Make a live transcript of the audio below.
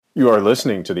You are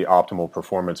listening to the Optimal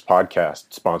Performance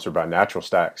Podcast, sponsored by Natural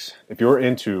Stacks. If you're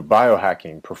into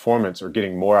biohacking, performance, or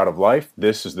getting more out of life,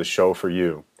 this is the show for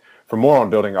you. For more on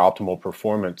building optimal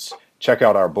performance, check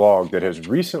out our blog that has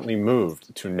recently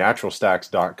moved to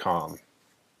naturalstacks.com.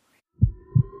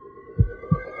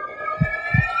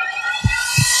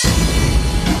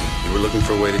 You were looking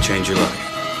for a way to change your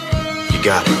life. You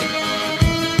got it.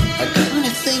 I kind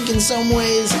of think in some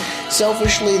ways,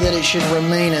 selfishly, that it should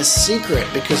remain a secret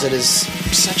because it is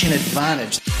such an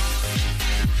advantage.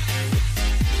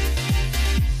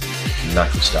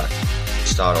 Natural Stack.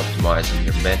 Start optimizing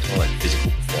your mental and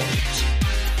physical performance.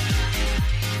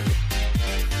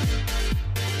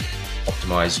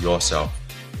 Optimize yourself.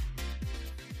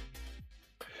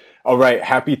 All right,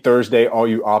 happy Thursday, all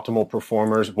you optimal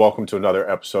performers. Welcome to another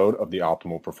episode of the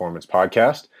Optimal Performance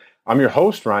Podcast. I'm your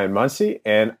host, Ryan Muncie,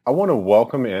 and I want to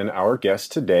welcome in our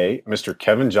guest today, Mr.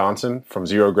 Kevin Johnson from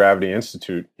Zero Gravity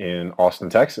Institute in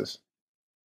Austin, Texas.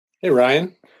 Hey,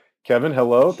 Ryan. Kevin,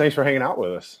 hello. Thanks for hanging out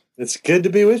with us. It's good to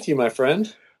be with you, my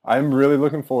friend. I'm really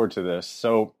looking forward to this.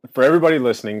 So for everybody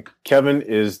listening, Kevin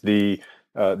is the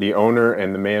owner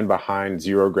and the man behind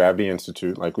Zero Gravity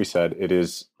Institute. Like we said, it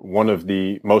is one of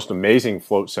the most amazing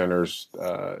float centers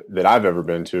that I've ever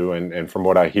been to, and from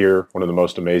what I hear, one of the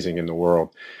most amazing in the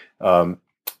world.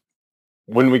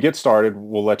 When we get started,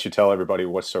 we'll let you tell everybody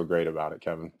what's so great about it,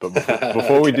 Kevin. But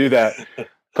before we do that, a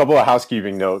couple of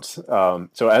housekeeping notes.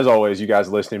 So as always, you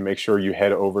guys listening, make sure you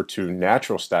head over to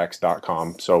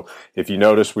naturalstacks.com. So if you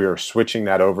notice, we are switching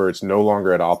that over. It's no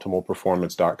longer at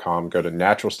optimalperformance.com. Go to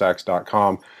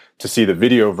naturalstacks.com to see the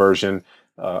video version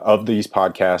of these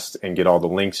podcasts and get all the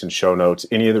links and show notes.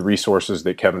 Any of the resources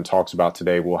that Kevin talks about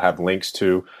today, we'll have links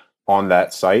to on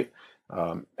that site.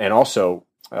 And also,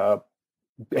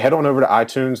 head on over to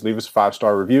iTunes, leave us a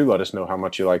 5-star review. Let us know how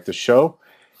much you like the show.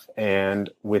 And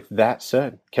with that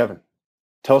said, Kevin,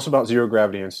 tell us about Zero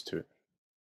Gravity Institute.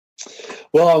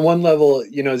 Well, on one level,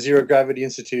 Zero Gravity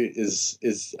Institute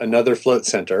is another float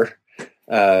center.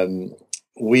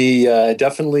 We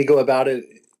definitely go about it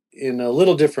in a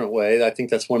little different way. I think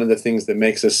that's one of the things that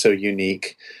makes us so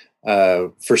unique.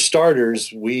 For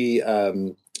starters, we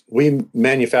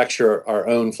manufacture our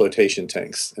own flotation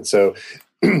tanks. And so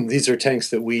these are tanks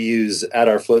that we use at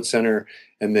our float center,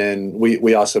 and then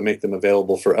we also make them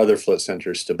available for other float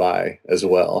centers to buy as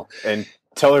well. And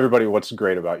tell everybody what's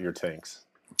great about your tanks.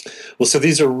 Well, so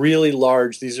these are really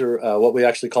large. These are what we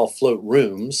actually call float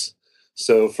rooms.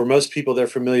 So for most people, they're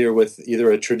familiar with either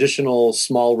a traditional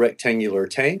small rectangular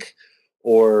tank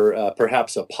or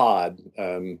perhaps a pod,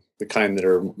 the kind that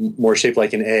are more shaped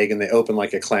like an egg and they open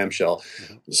like a clamshell.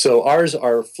 Mm-hmm. So ours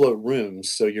are float rooms.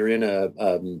 So you're in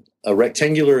a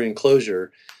rectangular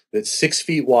enclosure that's 6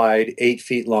 feet wide, 8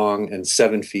 feet long, and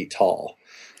 7 feet tall.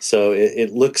 So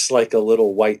it looks like a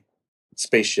little white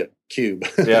spaceship cube.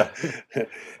 Yeah.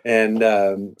 And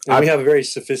we have a very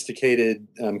sophisticated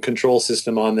control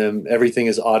system on them. Everything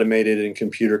is automated and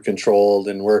computer controlled,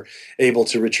 and we're able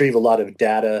to retrieve a lot of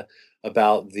data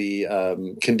about the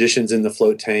conditions in the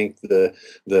float tank,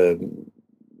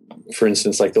 for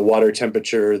instance, like the water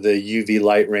temperature, the UV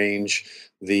light range,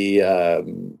 the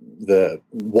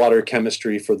water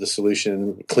chemistry for the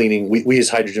solution, cleaning. We use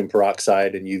hydrogen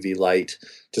peroxide and UV light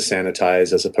to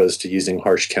sanitize as opposed to using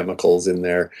harsh chemicals in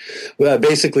there.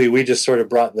 Basically, we just sort of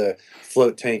brought the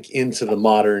float tank into the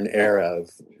modern era of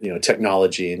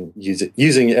technology and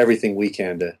using everything we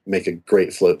can to make a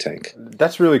great float tank.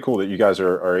 That's really cool that you guys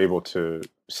are able to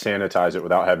sanitize it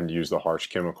without having to use the harsh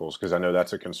chemicals, because I know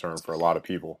that's a concern for a lot of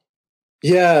people.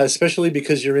 Yeah, especially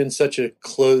because you're in such a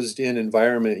closed-in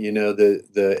environment.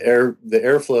 The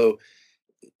airflow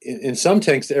in some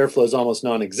tanks, the airflow is almost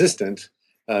non-existent.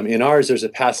 In ours, there's a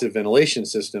passive ventilation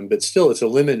system, but still, it's a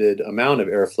limited amount of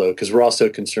airflow because we're also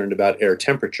concerned about air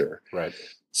temperature. Right.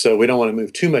 So we don't want to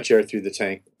move too much air through the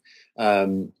tank.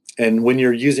 And when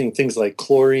you're using things like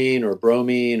chlorine or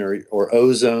bromine or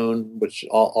ozone, which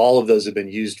all of those have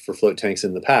been used for float tanks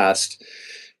in the past,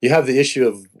 you have the issue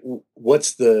of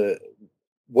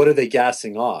what are they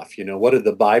gassing off? What are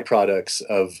the byproducts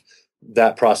of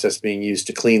that process being used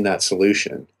to clean that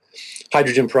solution?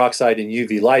 Hydrogen peroxide and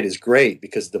UV light is great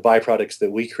because the byproducts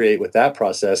that we create with that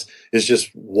process is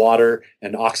just water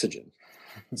and oxygen.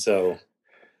 So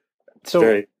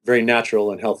very, very natural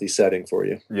and healthy setting for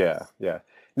you. Yeah, yeah.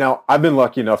 Now, I've been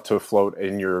lucky enough to float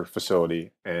in your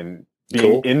facility, and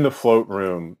being in the float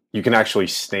room, you can actually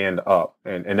stand up,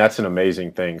 and that's an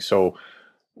amazing thing. So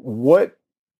what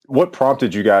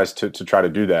prompted you guys to try to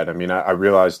do that? I mean, I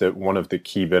realized that one of the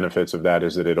key benefits of that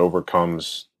is that it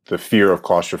overcomes the fear of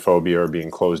claustrophobia or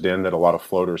being closed in that a lot of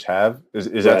floaters have.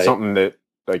 Is that something that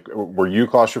like, were you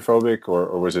claustrophobic,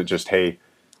 or was it just, hey,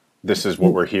 this is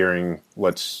what we're hearing,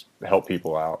 let's help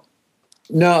people out?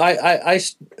 No,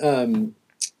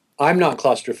 I'm not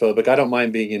claustrophobic. I don't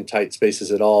mind being in tight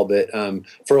spaces at all. But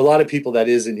for a lot of people, that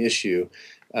is an issue.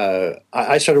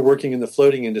 I started working in the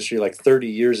floating industry like 30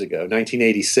 years ago,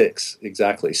 1986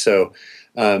 exactly. So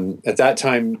at that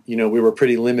time, we were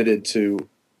pretty limited to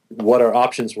what our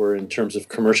options were in terms of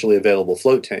commercially available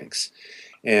float tanks.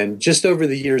 And just over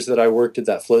the years that I worked at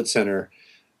that float center,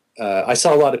 I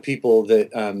saw a lot of people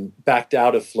that backed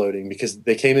out of floating because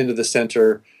they came into the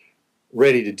center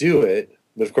ready to do it.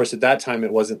 But of course, at that time,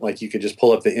 it wasn't like you could just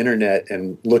pull up the internet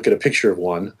and look at a picture of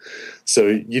one. So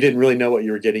you didn't really know what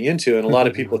you were getting into. And a lot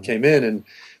of people came in and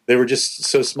they were just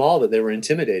so small that they were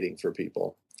intimidating for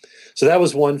people. So that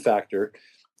was one factor.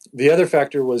 The other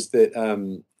factor was that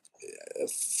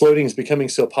floating is becoming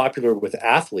so popular with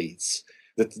athletes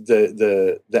that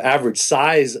the average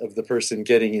size of the person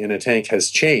getting in a tank has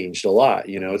changed a lot.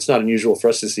 It's not unusual for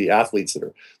us to see athletes that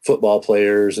are football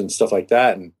players and stuff like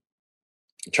that. And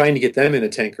trying to get them in a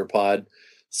tanker pod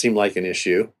seemed like an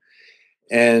issue.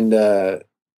 And then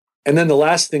the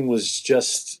last thing was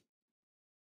just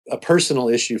a personal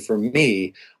issue for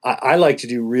me. I like to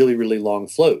do really, really long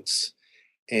floats.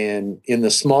 And in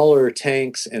the smaller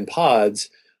tanks and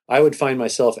pods, I would find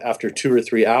myself after 2 or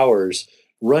 3 hours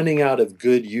running out of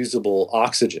good usable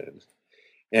oxygen.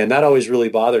 And that always really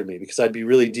bothered me because I'd be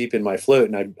really deep in my float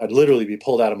and I'd literally be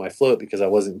pulled out of my float because I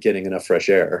wasn't getting enough fresh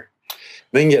air.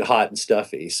 They can get hot and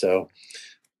stuffy. So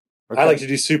okay. I like to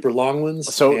do super long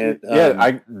ones. So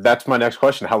that's my next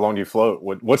question. How long do you float?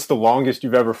 What's the longest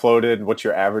you've ever floated? What's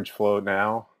your average float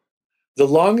now? The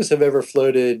longest I've ever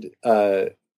floated,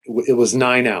 it was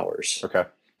 9 hours. Okay.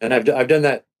 And I've done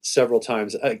that several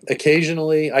times.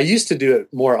 Occasionally, I used to do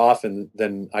it more often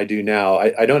than I do now.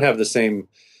 I don't have the same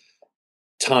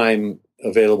time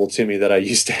available to me that I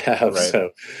used to have.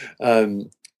 Right. So,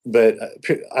 but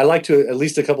I like to at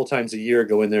least a couple times a year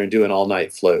go in there and do an all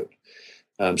night float.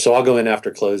 So I'll go in after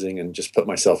closing and just put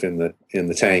myself in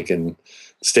the tank and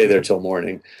stay there till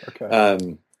morning.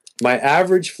 Okay. My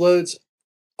average floats,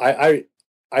 I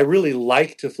really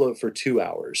like to float for 2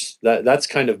 hours. That's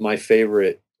kind of my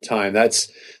favorite time.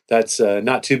 That's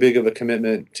not too big of a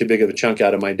commitment, too big of a chunk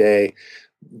out of my day,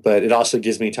 but it also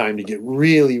gives me time to get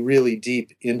really, really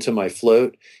deep into my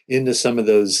float, into some of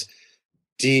those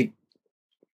deep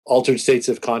altered states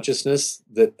of consciousness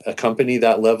that accompany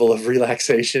that level of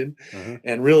relaxation,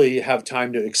 and really have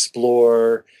time to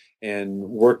explore and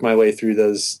work my way through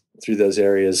those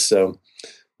areas. So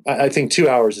I think 2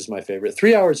 hours is my favorite.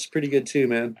 3 hours is pretty good too,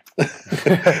 man.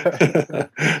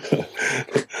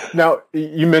 Now,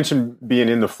 you mentioned being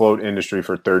in the float industry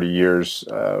for 30 years.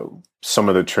 Some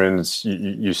of the trends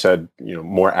you said,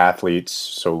 more athletes,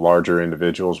 so larger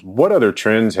individuals. What other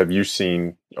trends have you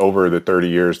seen over the 30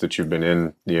 years that you've been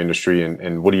in the industry,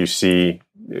 and what do you see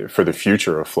for the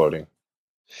future of floating?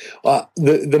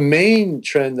 The main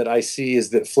trend that I see is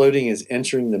that floating is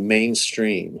entering the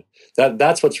mainstream.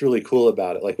 That's what's really cool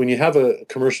about it. Like when you have a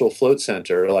commercial float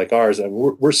center like ours,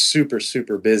 we're super,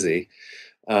 super busy.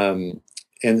 And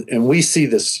we see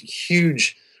this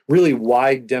huge, really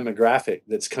wide demographic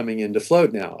that's coming into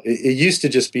float now. It used to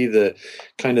just be the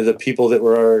kind of the people that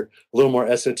were a little more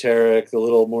esoteric, a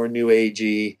little more new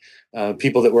agey,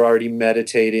 people that were already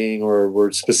meditating or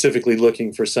were specifically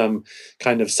looking for some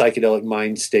kind of psychedelic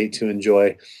mind state to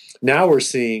enjoy. Now we're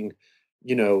seeing,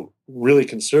 really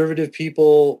conservative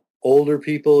people, older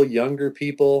people, younger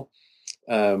people.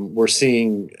 We're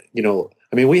seeing,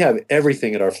 we have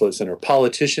everything at our float center: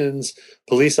 politicians,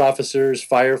 police officers,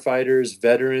 firefighters,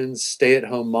 veterans,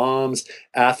 stay-at-home moms,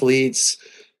 athletes,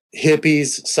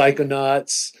 hippies,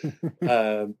 psychonauts.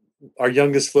 Our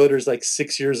youngest floater is like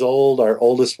 6 years old. Our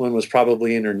oldest one was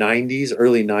probably in her 90s,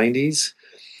 early 90s.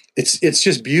 It's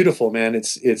just beautiful, man.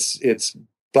 It's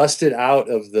busted out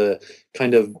of the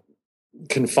kind of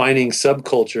confining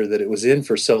subculture that it was in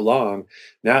for so long.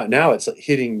 Now it's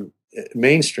hitting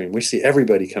mainstream. We see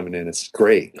everybody coming in. It's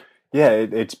great. Yeah,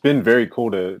 it's been very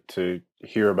cool to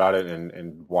hear about it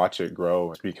and watch it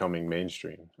grow. It's becoming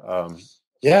mainstream.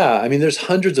 Yeah, there's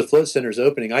hundreds of float centers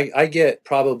opening. I get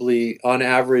probably on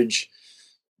average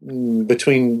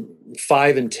between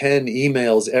 5 and 10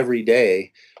 emails every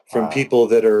day from people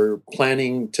that are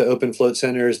planning to open float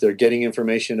centers. They're getting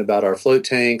information about our float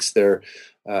tanks.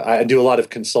 I do a lot of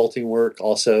consulting work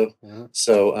also.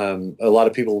 So a lot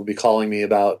of people will be calling me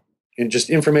about just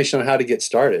information on how to get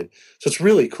started. So it's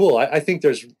really cool. I think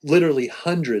there's literally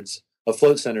hundreds of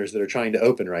float centers that are trying to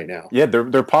open right now. Yeah,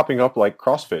 they're popping up like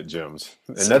CrossFit gyms,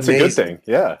 and that's amazing. A good thing.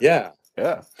 Yeah.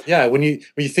 Yeah. Yeah, when you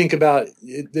think about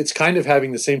it, it's kind of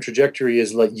having the same trajectory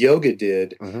as like yoga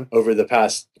did over the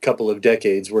past couple of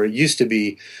decades, where it used to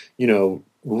be,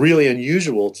 really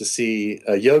unusual to see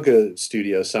a yoga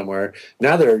studio somewhere.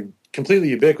 Now they're completely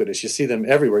ubiquitous. You see them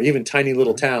everywhere. Even tiny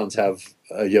little towns have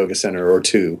a yoga center or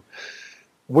two.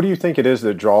 What do you think it is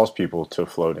that draws people to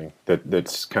floating,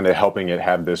 that's kind of helping it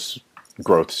have this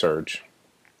growth surge?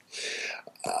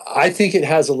 I think it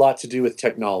has a lot to do with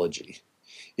technology.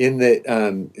 In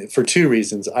that, for two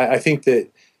reasons. I think that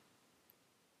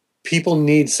people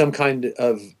need some kind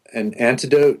of an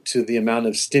antidote to the amount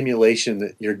of stimulation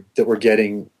that we're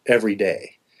getting every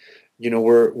day. We've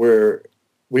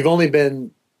only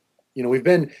been, we've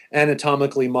been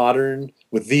anatomically modern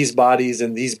with these bodies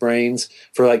and these brains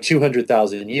for like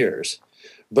 200,000 years,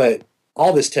 but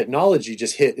all this technology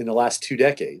just hit in the last 2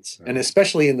 decades, and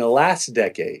especially in the last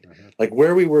decade, like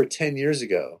where we were 10 years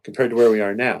ago compared to where we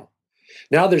are now.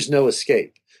 Now there's no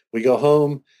escape. We go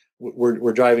home,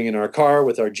 we're driving in our car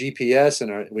with our GPS,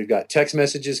 and we've got text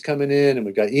messages coming in, and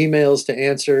we've got emails to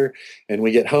answer, and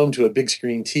we get home to a big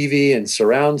screen TV and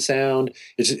surround sound.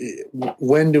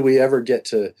 When do we ever get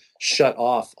to shut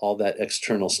off all that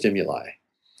external stimuli?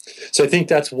 So I think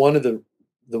that's one of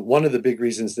the big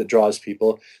reasons that draws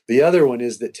people. The other one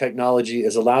is that technology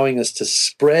is allowing us to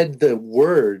spread the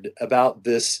word about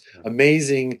this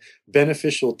amazing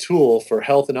beneficial tool for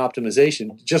health and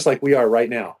optimization, just like we are right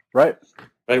now. Right.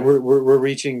 We're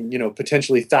reaching,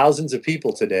 potentially thousands of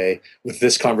people today with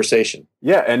this conversation.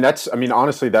 Yeah. And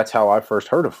honestly, that's how I first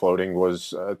heard of floating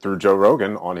was through Joe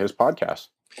Rogan on his podcast.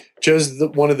 Joe's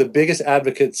one of the biggest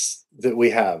advocates that we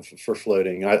have for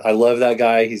floating. I love that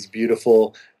guy. He's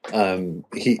beautiful.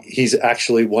 He's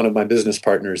actually one of my business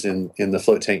partners in the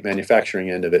float tank manufacturing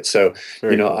end of it. So,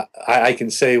 cool. I can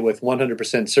say with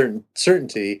 100%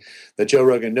 certainty that Joe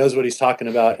Rogan knows what he's talking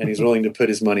about, and he's willing to put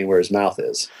his money where his mouth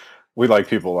is. We like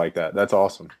people like that. That's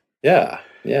awesome. Yeah.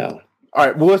 Yeah. All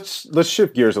right. Well, let's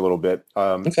shift gears a little bit.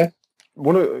 Okay.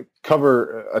 Want to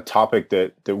cover a topic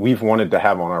that we've wanted to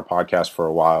have on our podcast for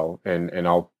a while, and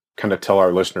I'll kind of tell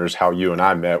our listeners how you and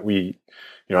I met.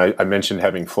 I mentioned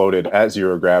having floated at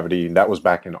Zero Gravity. That was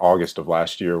back in August of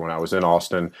last year when I was in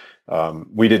Austin.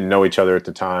 We didn't know each other at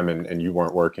the time, and you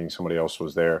weren't working. Somebody else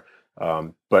was there.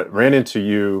 But ran into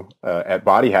you at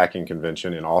Body Hacking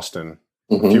Convention in Austin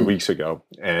a few weeks ago.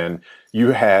 And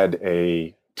you had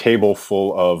a table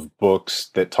full of books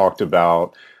that talked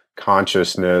about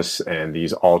consciousness and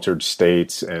these altered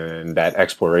states and that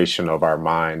exploration of our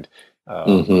mind,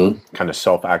 kind of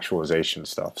self-actualization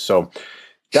stuff. So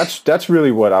that's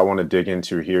really what I want to dig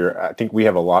into here. I think we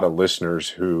have a lot of listeners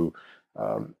who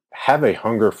have a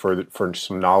hunger for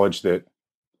some knowledge that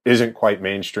isn't quite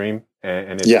mainstream,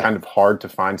 and it's kind of hard to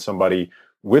find somebody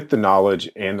with the knowledge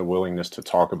and the willingness to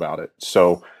talk about it.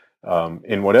 So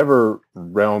in whatever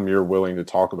realm you're willing to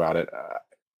talk about it,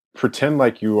 pretend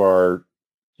like you are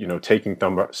taking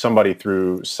somebody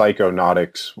through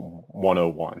Psychonautics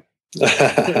 101.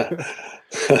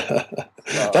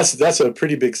 That's a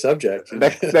pretty big subject.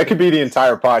 That could be the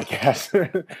entire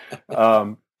podcast.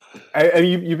 And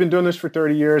you've been doing this for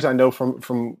 30 years. I know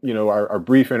from our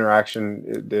brief interaction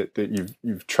that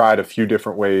you've tried a few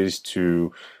different ways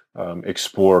to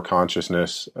explore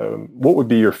consciousness. What would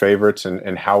be your favorites,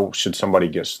 and how should somebody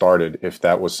get started if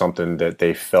that was something that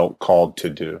they felt called to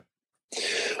do?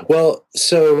 Well,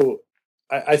 so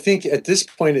I think at this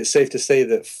point it's safe to say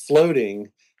that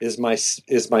floating is my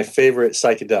favorite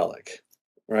psychedelic,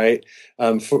 right?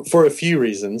 For a few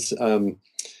reasons.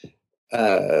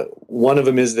 One of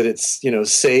them is that it's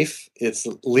safe, it's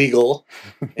legal,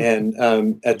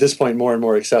 and at this point more and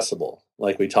more accessible,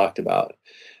 like we talked about.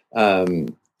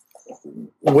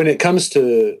 When it comes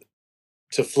to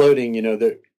floating,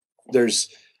 there's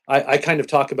I kind of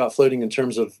talk about floating in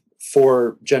terms of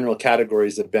 4 general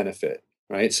categories of benefit,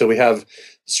 right? So we have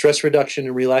stress reduction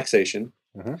and relaxation.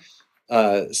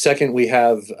 Second, we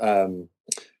have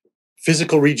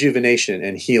physical rejuvenation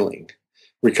and healing,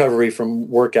 recovery from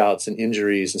workouts and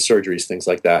injuries and surgeries, things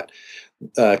like that.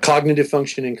 Cognitive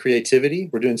function and creativity.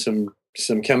 We're doing some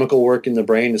chemical work in the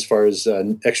brain as far as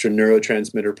extra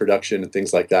neurotransmitter production and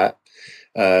things like that.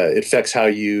 It affects how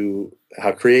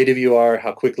creative you are,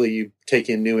 how quickly you take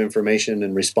in new information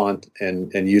and respond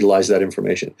and utilize that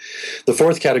information. The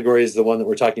 4th category is the one that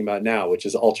we're talking about now, which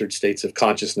is altered states of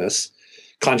consciousness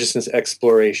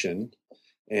exploration,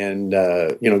 and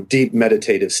deep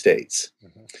meditative states.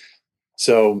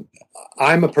 So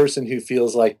I'm a person who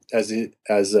feels like as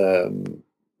a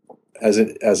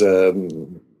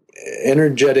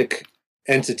energetic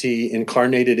entity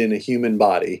incarnated in a human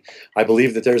body, I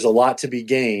believe that there's a lot to be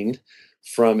gained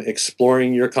from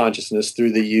exploring your consciousness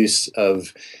through the use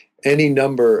of any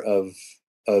number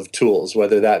of tools,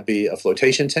 whether that be a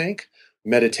flotation tank,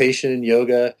 meditation,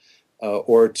 yoga,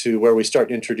 or to where we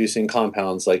start introducing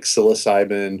compounds like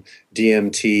psilocybin,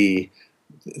 DMT,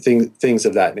 things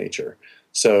of that nature.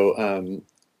 So,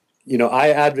 I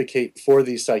advocate for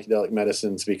these psychedelic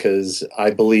medicines because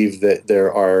I believe that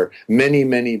there are many,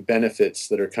 many benefits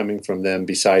that are coming from them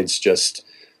besides just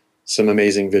some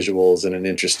amazing visuals and an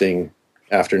interesting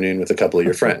afternoon with a couple of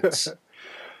your friends.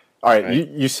 All right.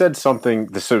 You said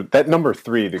something, so that number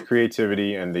 3, the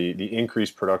creativity and the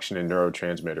increased production in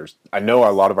neurotransmitters. I know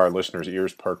a lot of our listeners'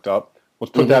 ears perked up.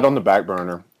 Let's put that on the back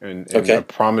burner. And Okay. I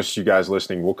promise you guys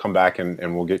listening, we'll come back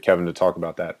and we'll get Kevin to talk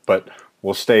about that. But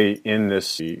we'll stay in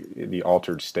the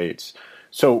altered states.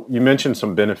 So you mentioned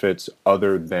some benefits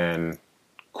other than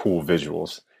cool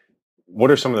visuals. What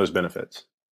are some of those benefits?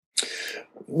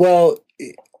 Well,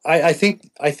 I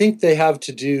think they have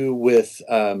to do with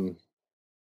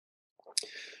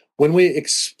when we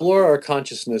explore our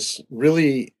consciousness,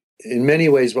 really, in many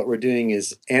ways, what we're doing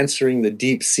is answering the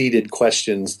deep-seated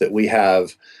questions that we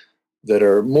have that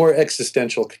are more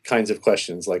existential kinds of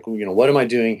questions, like, what am I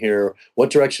doing here? What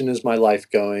direction is my life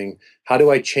going? How do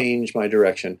I change my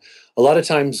direction? A lot of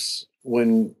times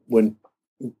when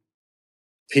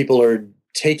people are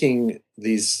taking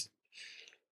these,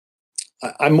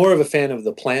 I'm more of a fan of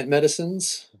the plant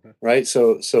medicines. Right.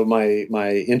 So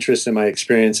my interest and my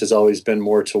experience has always been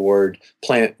more toward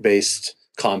plant-based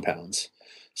compounds.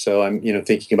 So I'm,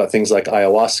 thinking about things like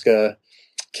ayahuasca,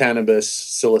 cannabis,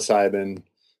 psilocybin,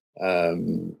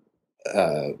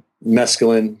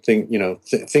 mescaline,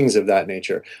 things of that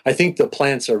nature. I think the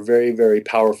plants are very, very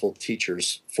powerful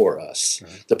teachers for us.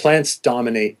 Mm-hmm. The plants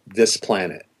dominate this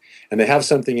planet. And they have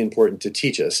something important to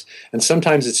teach us. And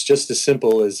sometimes it's just as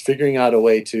simple as figuring out a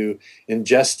way to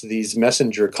ingest these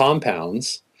messenger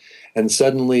compounds, and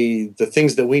suddenly the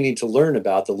things that we need to learn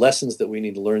about, the lessons that we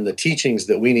need to learn, the teachings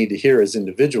that we need to hear as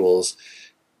individuals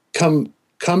come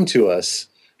to us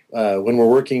when we're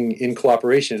working in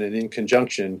cooperation and in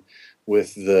conjunction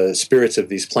with the spirits of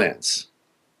these plants.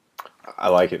 I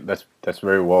like it. That's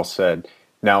very well said.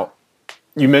 Now,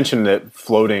 you mentioned that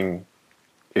floating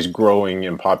is growing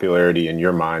in popularity in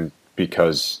your mind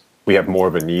because we have more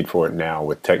of a need for it now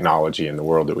with technology in the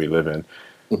world that we live in.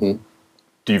 Mm-hmm.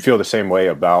 Do you feel the same way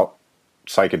about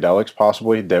psychedelics,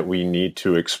 possibly, that we need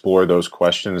to explore those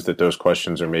questions, that those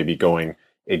questions are maybe going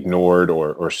ignored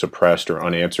or suppressed or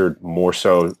unanswered more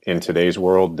so in today's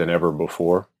world than ever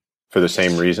before for the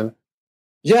same reason?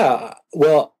 Yeah,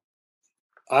 well,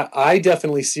 I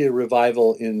definitely see a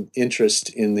revival in interest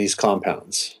in these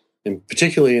compounds, and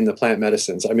particularly in the plant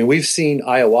medicines. I mean, we've seen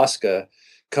ayahuasca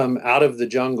come out of the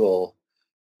jungle,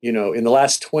 in the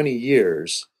last 20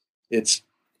 years.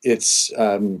 Its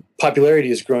popularity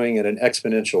is growing at an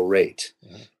exponential rate.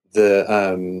 Mm-hmm.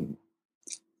 The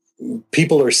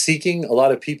people are seeking. A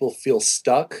lot of people feel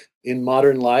stuck in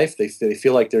modern life. They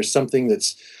feel like there's something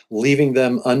that's leaving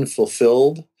them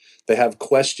unfulfilled. They have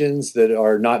questions that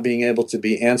are not being able to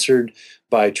be answered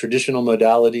by traditional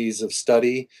modalities of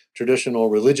study, traditional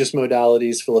religious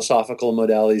modalities, philosophical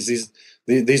modalities.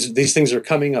 These things are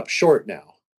coming up short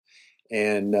now,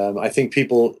 and I think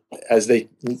people, as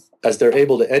they're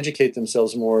able to educate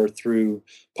themselves more through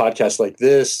podcasts like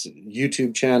this,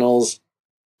 YouTube channels,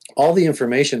 all the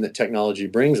information that technology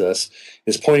brings us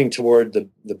is pointing toward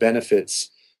the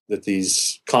benefits that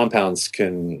these compounds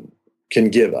can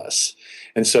give us.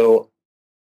 And so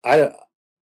I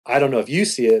don't know if you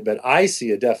see it, but I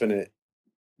see a definite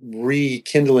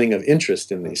rekindling of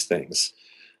interest in these things.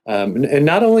 And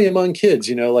not only among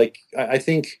kids, I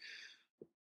think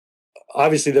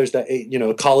obviously there's that,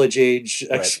 college age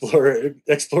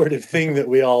explorative thing that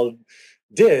we all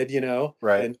did,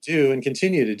 right, and do and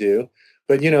continue to do.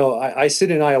 But, I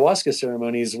sit in ayahuasca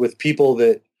ceremonies with people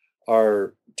that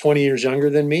are 20 years younger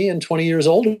than me and 20 years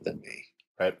older than me.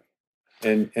 Right.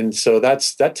 And so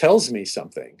that tells me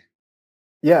something.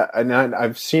 Yeah, and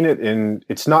I've seen it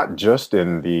it's not just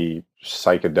in the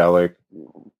psychedelic,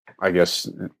 I guess,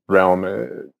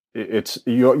 realm.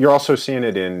 You're also seeing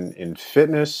it in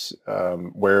fitness,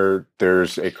 where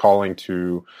there's a calling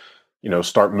to,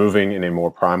 start moving in a more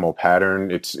primal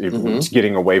pattern. It's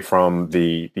getting away from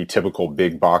the typical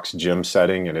big box gym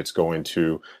setting, and it's going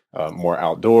to more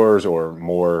outdoors or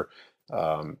more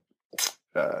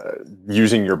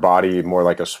using your body more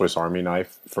like a Swiss Army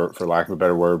knife, for lack of a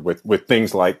better word, with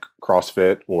things like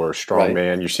CrossFit or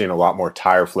strongman. You're seeing a lot more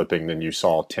tire flipping than you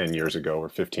saw 10 years ago or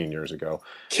 15 years ago.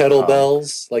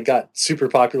 Kettlebells got super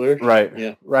popular. Right.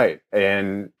 Yeah. Right.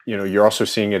 And, you're also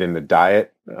seeing it in the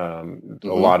diet. A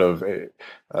lot of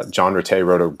John Rattay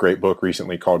wrote a great book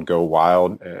recently called Go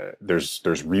Wild. There's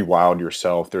Rewild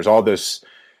Yourself. There's all this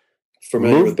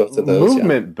familiar with both of those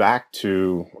movement back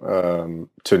to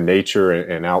nature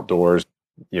and outdoors.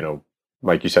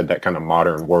 Like you said, that kind of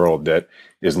modern world that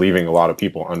is leaving a lot of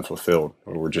people unfulfilled.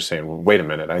 We're just saying, well, wait a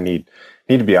minute, I need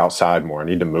to be outside more. I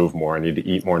need to move more. I need to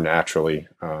eat more naturally.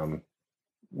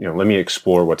 Let me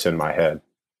explore what's in my head.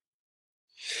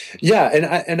 Yeah,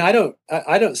 and I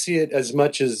don't see it as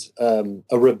much as a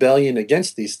rebellion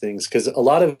against these things, because a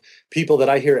lot of people that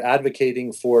I hear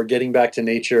advocating for getting back to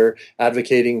nature,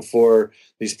 advocating for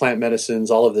these plant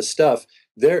medicines, all of this stuff,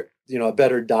 they're a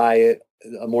better diet,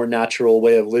 a more natural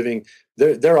way of living.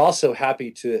 They're also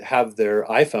happy to have their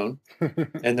iPhone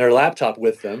and their laptop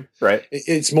with them. Right.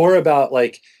 It's more about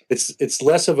it's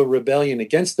less of a rebellion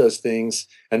against those things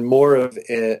and more of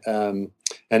an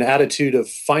attitude of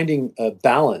finding a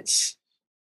balance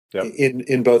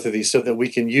in both of these, so that we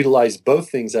can utilize both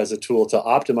things as a tool to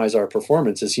optimize our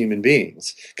performance as human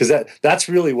beings. Because that's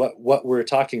really what we're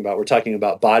talking about. We're talking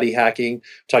about body hacking,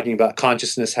 talking about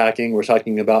consciousness hacking. We're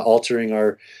talking about altering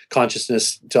our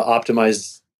consciousness to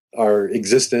optimize our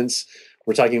existence.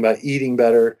 We're talking about eating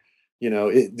better.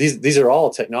 These are all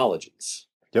technologies.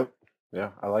 Yep. Yeah,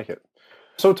 I like it.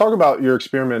 So talk about your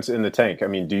experiments in the tank. I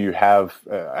mean, do you have,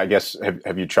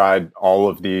 have you tried all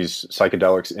of these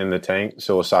psychedelics in the tank?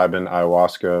 Psilocybin,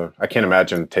 ayahuasca? I can't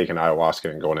imagine taking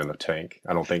ayahuasca and going in a tank.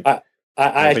 I don't think. I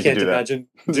can't imagine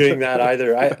doing that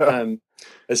either.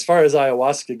 As far as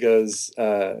ayahuasca goes,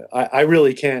 I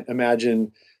really can't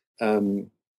imagine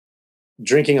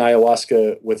drinking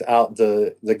ayahuasca without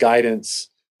the guidance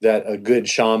that a good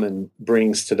shaman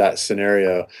brings to that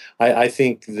scenario. I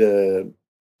think the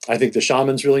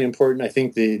shaman's really important. I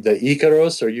think the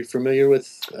Icaros. Are you familiar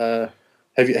with?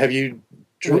 Have you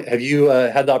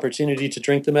had the opportunity to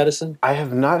drink the medicine? I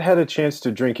have not had a chance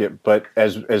to drink it, but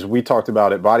as we talked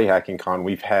about at Body Hacking Con,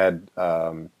 we've had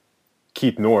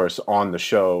Keith Norris on the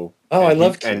show. Oh, I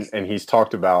love Keith. And he's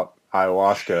talked about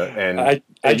ayahuasca, and I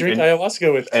drink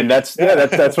ayahuasca with Keith. And that's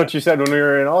what you said when we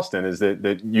were in Austin, is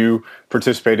that you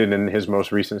participated in his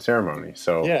most recent ceremony.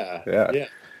 So yeah.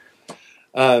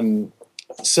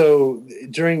 So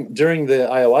during the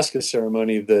ayahuasca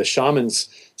ceremony, the shamans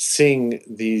sing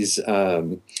these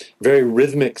very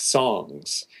rhythmic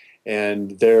songs,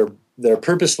 and they're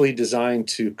purposely designed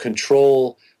to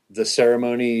control the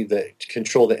ceremony,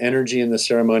 control the energy in the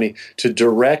ceremony, to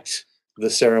direct the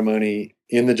ceremony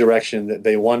in the direction that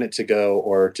they want it to go,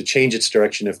 or to change its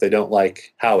direction if they don't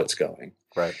like how it's going.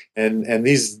 Right. And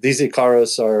these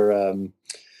Icaros are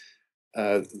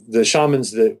the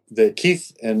shamans that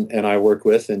Keith and I work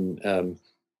with, and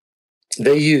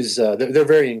they use they're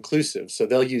very inclusive. So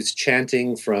they'll use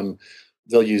chanting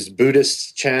they'll use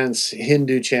Buddhist chants,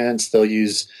 Hindu chants, they'll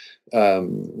use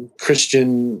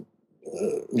Christian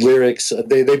lyrics.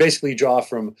 They basically draw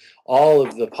from all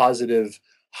of the positive,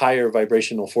 higher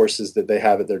vibrational forces that they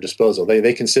have at their disposal.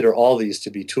 They consider all these to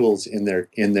be tools in their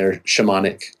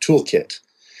shamanic toolkit.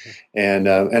 And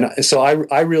so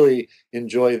I really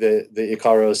enjoy the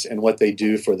Icaros and what they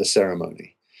do for the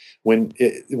ceremony. When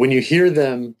you hear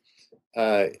them,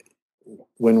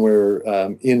 when we're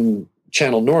in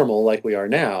channel normal like we are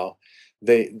now,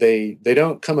 they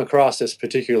don't come across as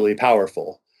particularly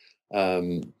powerful.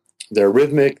 They're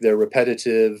rhythmic, they're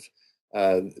repetitive.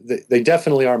 They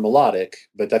definitely are melodic,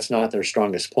 but that's not their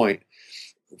strongest point.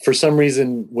 For some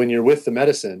reason, when you're with the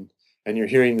medicine and you're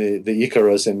hearing the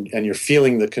Icaros and you're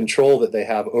feeling the control that they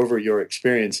have over your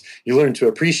experience, you learn to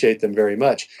appreciate them very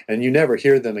much, and you never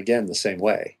hear them again the same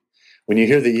way. When you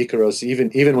hear the Icaros,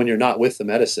 even when you're not with the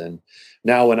medicine,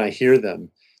 now when I hear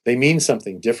them, they mean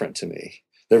something different to me.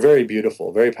 They're very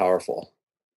beautiful, very powerful.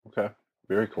 Okay,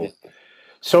 very cool. Yeah.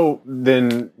 So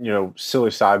then,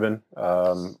 psilocybin.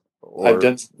 I've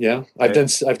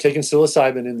taken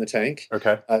psilocybin in the tank.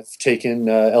 Okay. I've taken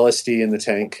LSD in the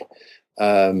tank.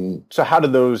 So how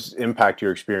did those impact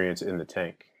your experience in the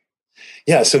tank?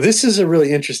 Yeah, so this is a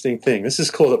really interesting thing. This is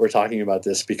cool that we're talking about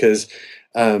this, because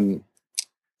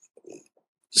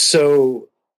so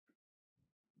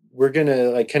we're going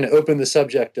to kind of open the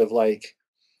subject of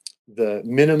the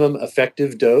minimum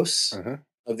effective dose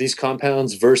of these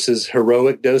compounds versus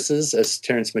heroic doses, as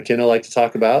Terence McKenna liked to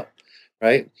talk about,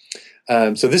 right?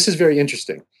 So this is very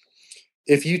interesting.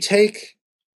 If you take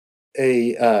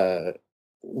a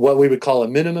what we would call a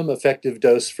minimum effective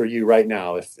dose for you right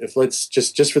now. If let's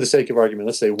just for the sake of argument,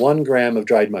 let's say 1 gram of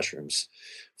dried mushrooms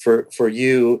for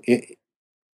you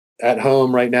at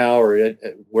home right now or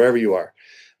wherever you are,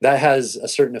 that has a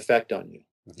certain effect on you.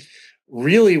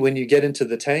 Really, when you get into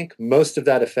the tank, most of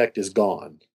that effect is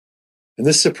gone. And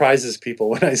this surprises people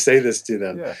when I say this to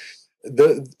them. Yeah.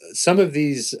 Some of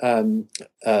these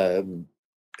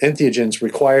entheogens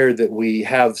require that we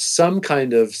have some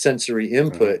kind of sensory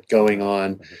input going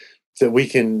on that we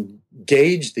can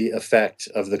gauge the effect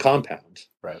of the compound.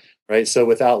 Right. So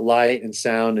without light and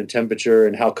sound and temperature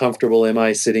and how comfortable am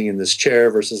I sitting in this chair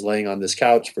versus laying on this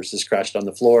couch versus crashed on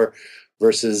the floor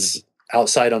versus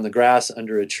outside on the grass,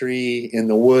 under a tree, in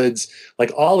the woods,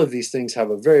 like all of these things have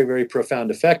a very, very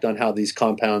profound effect on how these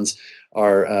compounds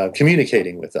are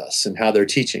communicating with us and how they're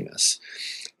teaching us.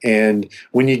 And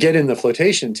when you get in the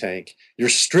flotation tank, you're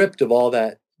stripped of all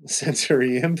that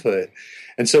sensory input.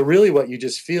 And so really what you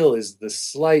just feel is the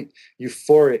slight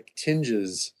euphoric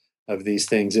tinges of these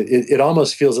things. It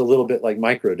almost feels a little bit like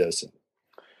microdosing.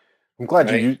 I'm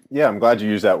glad you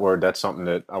use that word. That's something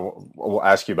that I will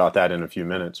ask you about that in a few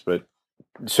minutes. But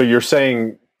so you're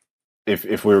saying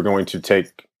if we were going to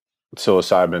take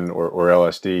psilocybin or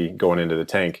LSD going into the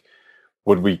tank,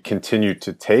 would we continue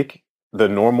to take the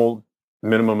normal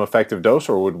minimum effective dose,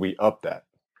 or would we up that?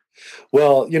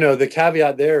 Well, the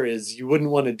caveat there is you wouldn't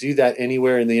want to do that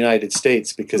anywhere in the United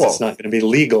States because it's not going to be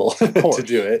legal to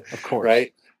do it. Of course.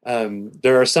 Right?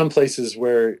 There are some places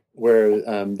where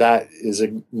that is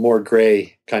a more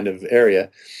gray kind of area.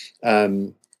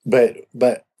 But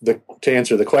to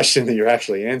answer the question that you're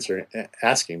actually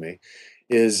asking me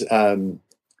is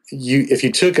if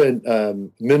you took a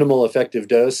minimal effective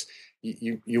dose,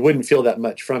 you wouldn't feel that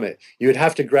much from it. You would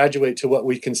have to graduate to what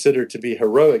we consider to be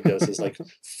heroic doses, like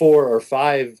 4 or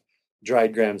 5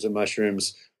 dried grams of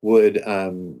mushrooms would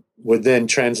then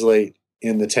translate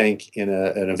in the tank in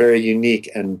a very unique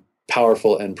and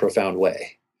powerful and profound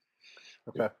way.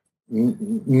 Okay.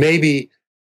 Maybe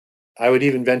I would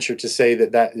even venture to say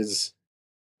that is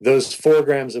those 4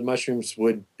 grams of mushrooms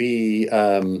would be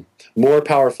more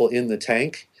powerful in the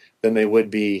tank than they would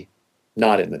be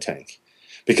not in the tank.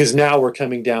 Because now we're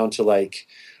coming down to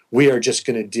we are just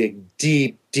going to dig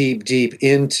deep, deep, deep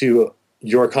into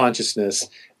your consciousness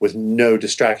with no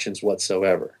distractions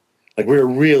whatsoever. We're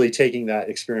really taking that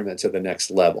experiment to the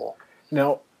next level.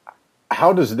 Now,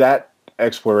 how does that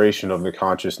exploration of the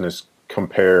consciousness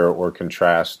compare or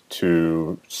contrast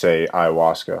to, say,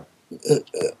 ayahuasca?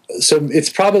 So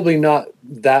it's probably not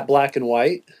that black and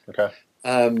white. Okay.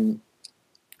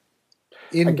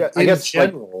 In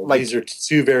general, these are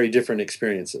 2 very different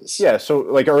experiences. Yeah. So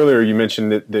earlier you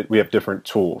mentioned that we have different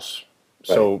tools.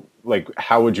 Right. So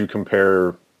how would you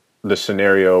compare the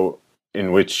scenario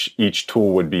in which each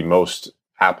tool would be most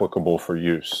applicable for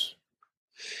use?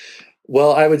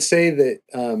 Well, I would say that,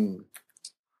 so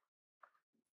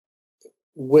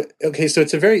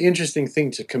it's a very interesting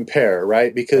thing to compare,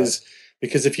 right? Because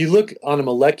if you look on a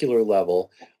molecular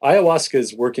level, ayahuasca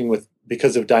is working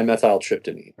because of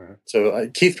dimethyltryptamine. Mm-hmm. So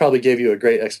Keith probably gave you a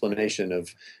great explanation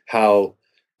of how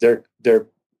they're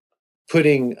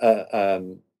putting a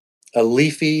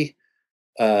leafy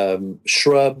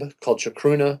shrub called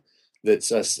chacruna,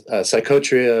 that's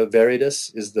Psychotria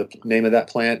viridis is the name of that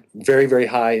plant, very, very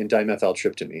high in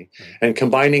dimethyltryptamine, and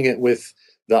combining it with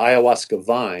the ayahuasca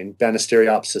vine,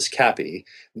 Banisteriopsis caapi,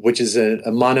 which is a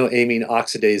monoamine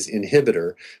oxidase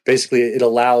inhibitor. Basically, it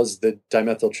allows the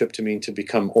dimethyltryptamine to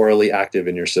become orally active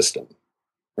in your system,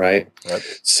 right?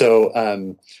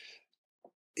 So,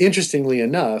 interestingly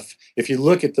enough, if you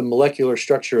look at the molecular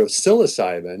structure of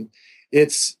psilocybin,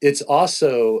 it's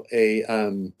also a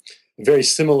very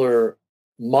similar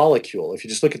molecule. If you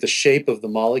just look at the shape of the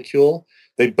molecule,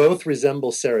 they both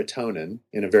resemble serotonin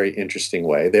in a very interesting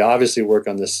way. They obviously work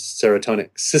on this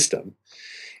serotonic system.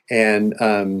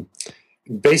 And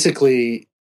basically,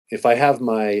 if I have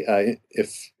my,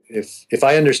 if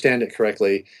I understand it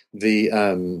correctly,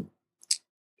 the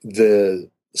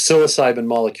psilocybin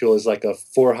molecule is like a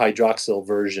 4-hydroxyl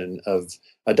version of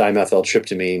a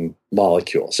dimethyltryptamine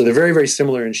molecule. So they're very, very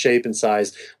similar in shape and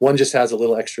size. One just has a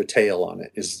little extra tail on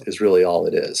it is really all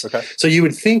it is. Okay. So you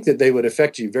would think that they would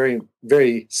affect you very,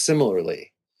 very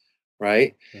similarly,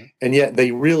 right? Mm-hmm. And yet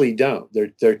they really don't.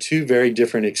 They're 2 very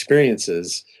different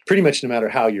experiences, pretty much no matter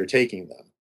how you're taking them.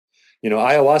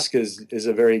 Ayahuasca is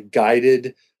a very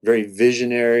guided, very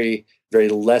visionary, very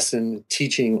lesson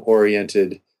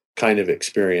teaching-oriented kind of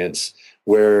experience,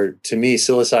 where to me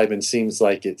psilocybin seems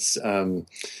like it's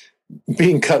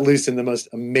being cut loose in the most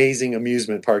amazing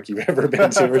amusement park you've ever been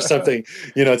to or something.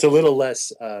 It's a little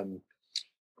less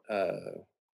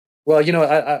Well,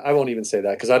 I won't even say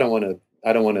that because I don't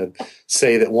want to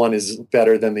say that one is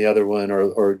better than the other one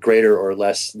or greater or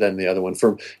less than the other one.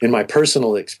 In my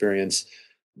personal experience,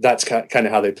 that's kind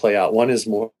of how they play out. One is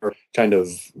more kind of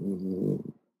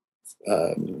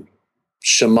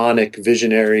shamanic,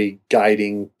 visionary,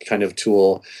 guiding kind of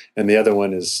tool, and the other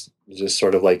one is just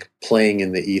sort of like playing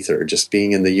in the ether, just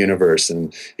being in the universe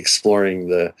and exploring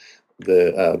the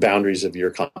boundaries of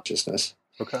your consciousness.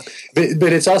 Okay.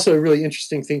 But it's also a really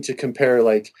interesting thing to compare,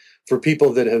 like for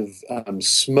people that have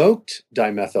smoked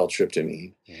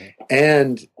dimethyltryptamine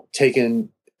and taken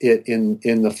it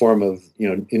in the form of,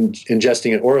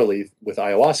 ingesting it orally with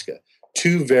ayahuasca.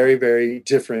 Two very, very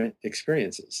different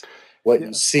experiences. What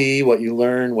you see, what you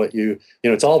learn,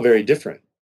 it's all very different.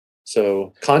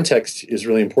 So context is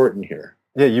really important here.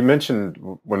 Yeah, you mentioned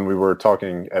when we were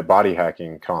talking at Body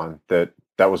Hacking Con that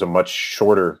was a much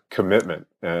shorter commitment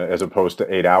as opposed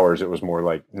to 8 hours. It was more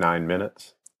like 9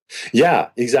 minutes. Yeah,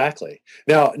 exactly.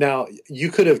 Now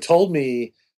you could have told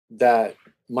me that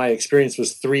my experience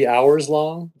was 3 hours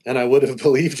long and I would have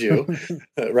believed you,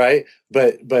 right?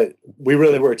 But we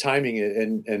really were timing it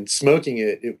and smoking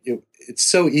it. It's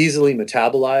so easily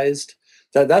metabolized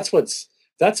that's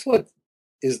what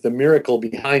is the miracle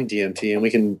behind DMT. And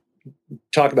we can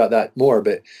talk about that more,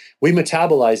 but we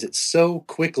metabolize it so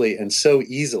quickly and so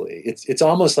easily. It's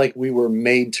almost like we were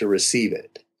made to receive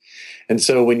it. And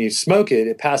so when you smoke it,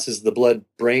 it passes the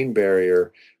blood-brain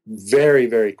barrier very,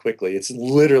 very quickly. It's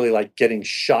literally like getting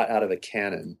shot out of a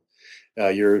cannon.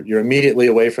 You're immediately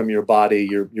away from your body.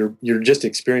 You're just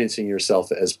experiencing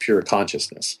yourself as pure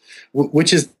consciousness,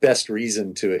 which is the best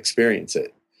reason to experience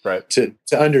it. Right. To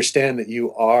understand that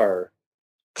you are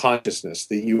consciousness,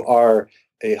 that you are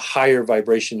a higher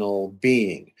vibrational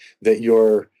being, that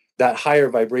higher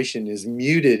vibration is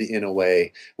muted in a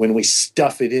way when we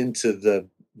stuff it into the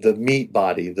meat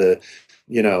body, the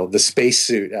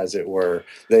spacesuit, as it were,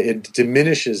 that it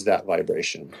diminishes that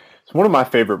vibration. So one of my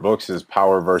favorite books is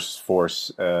Power versus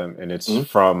Force, and it's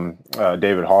from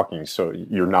David Hawkins. So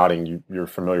you're nodding, you're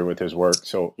familiar with his work.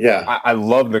 So yeah, I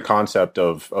love the concept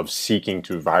of seeking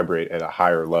to vibrate at a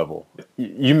higher level.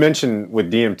 You mentioned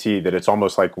with DMT that it's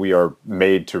almost like we are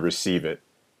made to receive it.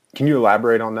 Can you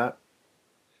elaborate on that?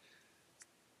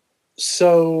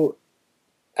 So,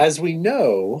 as we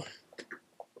know,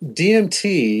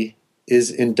 DMT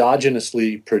is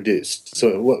endogenously produced.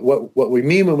 So what we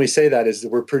mean when we say that is that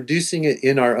we're producing it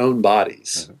in our own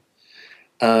bodies.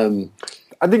 I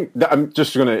think I'm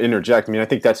just going to interject. I mean, I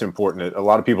think that's important. A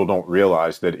lot of people don't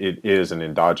realize that it is an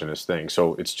endogenous thing.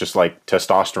 So it's just like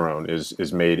testosterone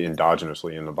is made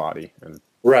endogenously in the body, and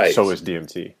right. So is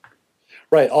DMT.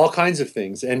 Right, all kinds of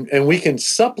things, and we can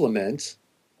supplement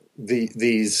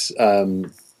these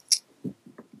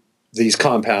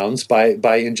compounds by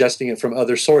ingesting it from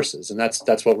other sources, and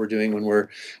that's what we're doing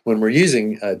when we're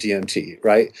using DMT,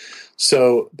 right?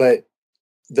 So, but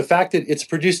the fact that it's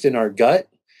produced in our gut,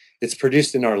 it's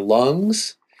produced in our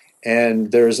lungs,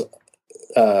 and there's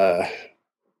I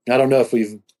don't know if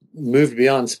we've moved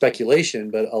beyond speculation,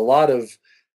 but a lot of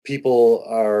people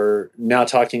are now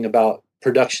talking about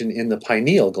production in the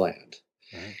pineal gland,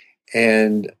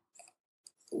 and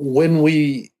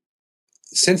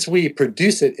since we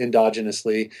produce it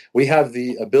endogenously, we have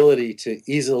the ability to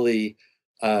easily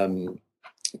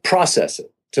process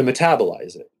it, to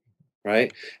metabolize it,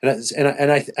 right?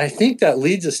 And I think that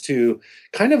leads us to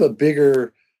kind of a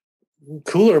bigger,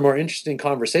 cooler, more interesting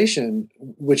conversation,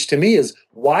 which to me is,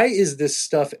 why is this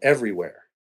stuff everywhere?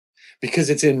 Because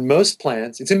it's in most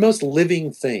plants, it's in most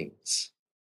living things,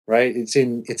 right? It's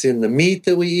in the meat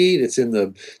that we eat, it's in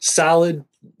the salad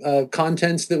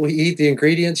contents that we eat, the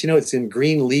ingredients, it's in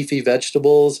green leafy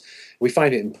vegetables. We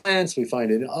find it in plants. We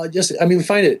find it we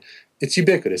find it. It's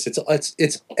ubiquitous.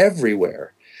 It's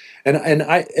everywhere,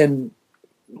 and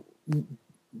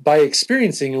by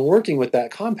experiencing and working with that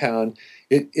compound,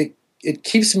 it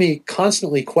keeps me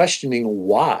constantly questioning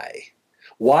why.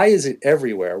 Why is it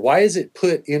everywhere? Why is it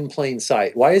put in plain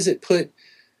sight? Why is it put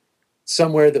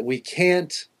somewhere that we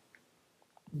can't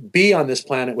be on this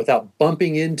planet without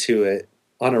bumping into it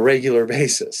on a regular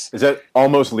basis? Is that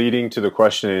almost leading to the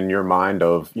question in your mind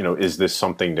of, is this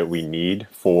something that we need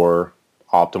for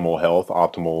optimal health,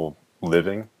 optimal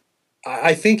living?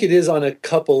 I think it is on a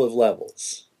couple of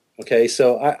levels. Okay,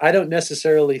 so I don't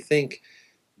necessarily think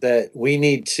that we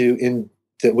need to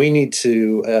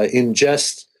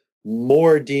ingest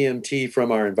more DMT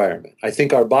from our environment. I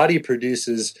think our body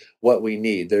produces what we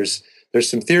need. There's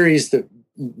some theories that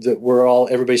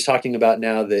everybody's talking about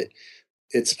now, that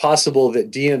it's possible that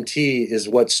DMT is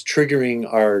what's triggering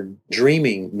our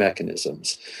dreaming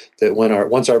mechanisms. That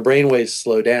once our brainwaves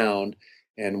slow down,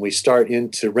 and we start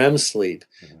into REM sleep,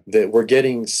 that we're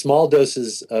getting small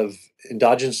doses of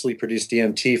endogenously produced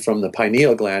DMT from the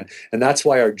pineal gland. And that's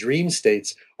why our dream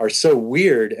states are so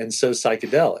weird and so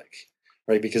psychedelic,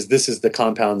 right? Because this is the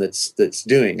compound that's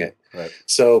doing it. Right.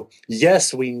 So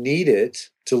yes, we need it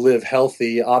to live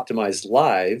healthy, optimized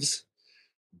lives,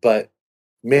 but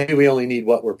maybe we only need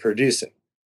what we're producing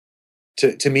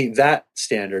to meet that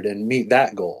standard and meet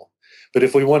that goal. But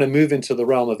if we want to move into the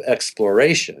realm of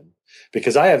exploration,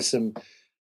 because I have some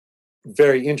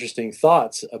very interesting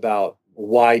thoughts about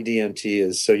why DMT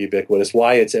is so ubiquitous,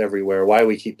 why it's everywhere, why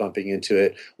we keep bumping into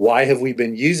it, why have we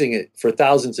been using it for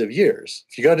thousands of years?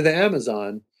 If you go to the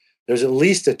Amazon, there's at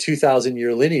least a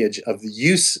 2,000-year lineage of the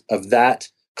use of that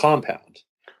compound.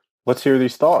 Let's hear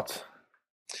these thoughts.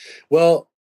 Well,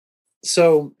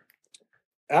 so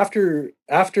after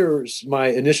my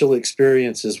initial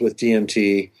experiences with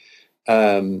DMT,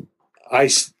 I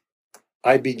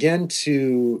began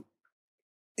to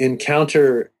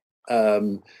encounter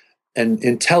an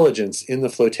intelligence in the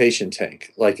flotation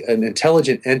tank, like an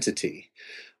intelligent entity,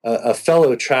 a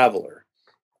fellow traveler.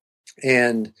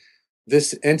 And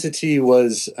this entity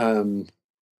was,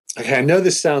 okay, I know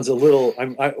this sounds a little,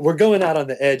 we're going out on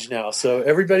the edge now. So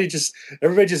everybody just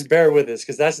bear with us,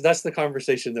 because that's the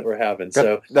conversation that we're having.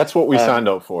 So that's what we signed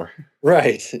up for.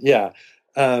 Right. Yeah.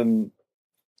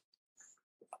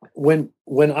 When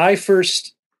my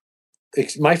first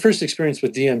experience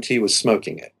with DMT was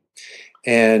smoking it.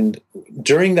 And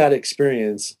during that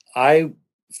experience, I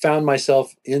found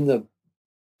myself in the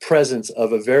presence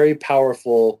of a very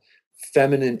powerful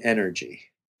feminine energy.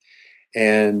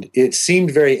 And it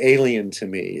seemed very alien to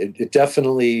me. It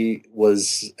definitely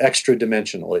was extra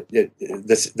dimensional.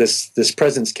 This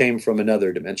presence came from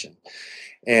another dimension.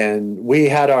 And we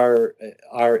had our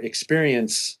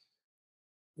experience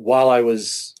while I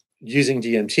was using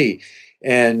DMT.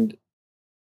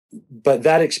 But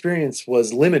that experience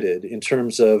was limited in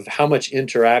terms of how much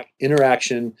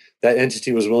interaction that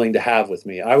entity was willing to have with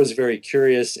me. I was very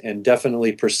curious and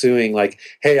definitely pursuing, like,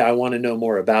 hey, I want to know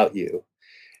more about you.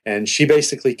 And she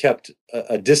basically kept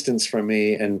a distance from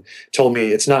me and told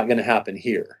me it's not going to happen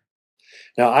here.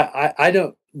 Now, I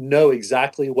don't know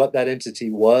exactly what that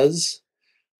entity was,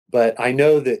 but I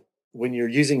know that when you're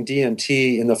using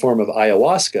DMT in the form of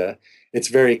ayahuasca, it's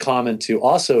very common to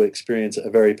also experience a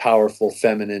very powerful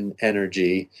feminine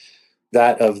energy,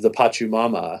 that of the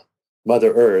Pachamama,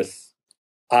 Mother Earth,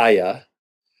 Aya.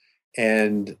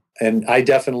 And I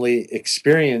definitely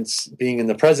experience being in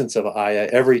the presence of Aya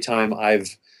every time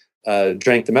I've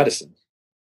drank the medicine.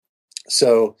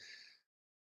 So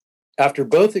after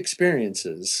both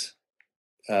experiences,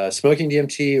 smoking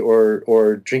DMT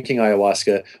or drinking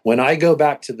ayahuasca, when I go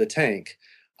back to the tank,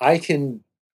 I can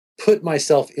put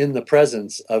myself in the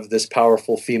presence of this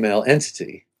powerful female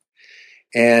entity.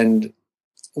 And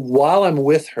while I'm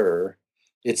with her,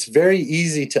 it's very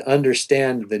easy to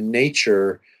understand the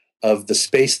nature of the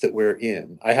space that we're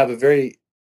in. I have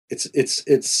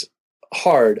it's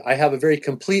hard. I have a very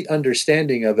complete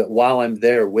understanding of it while I'm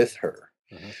there with her.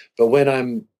 Mm-hmm. But when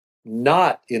I'm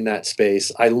not in that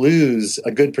space, I lose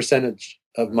a good percentage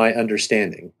of my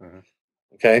understanding. Mm-hmm.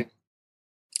 Okay.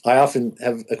 I often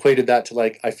have equated that to,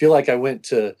 like, I feel like I went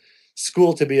to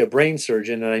school to be a brain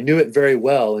surgeon and I knew it very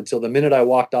well until the minute I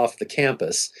walked off the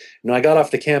campus. And when I got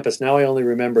off the campus, now I only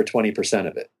remember 20%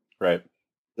 of it. Right.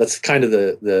 That's kind of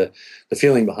the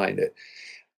feeling behind it.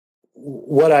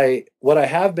 What I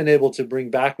have been able to bring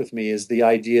back with me is the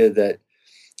idea that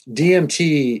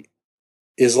DMT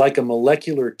is like a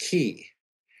molecular key.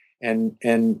 And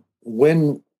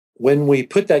when we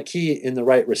put that key in the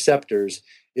right receptors,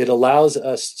 it allows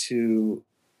us to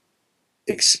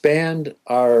expand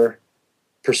our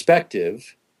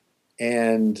perspective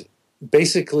and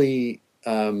basically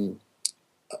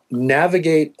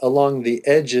navigate along the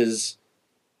edges,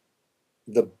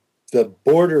 the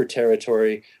border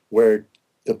territory where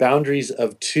the boundaries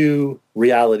of two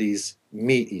realities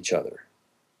meet each other.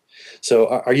 So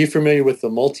are you familiar with the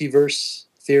multiverse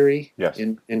theory? Yes.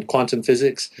 in quantum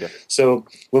physics? Yes. So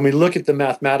when we look at the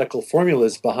mathematical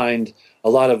formulas behind a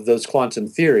lot of those quantum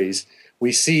theories,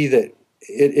 we see that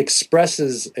it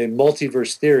expresses a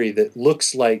multiverse theory that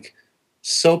looks like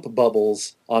soap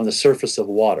bubbles on the surface of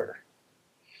water.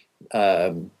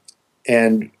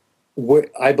 And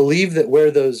I believe that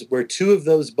where two of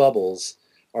those bubbles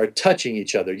are touching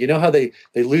each other, you know how they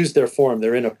lose their form.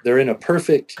 They're in a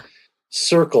perfect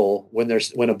circle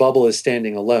when a bubble is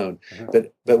standing alone. Uh-huh.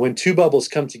 But when two bubbles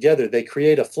come together, they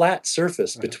create a flat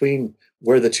surface uh-huh. between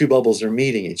where the two bubbles are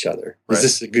meeting each other. Right.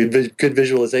 Is this a good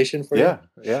visualization for you?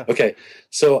 Yeah. Okay.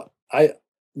 So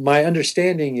my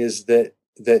understanding is that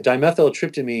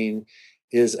dimethyltryptamine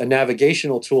is a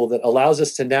navigational tool that allows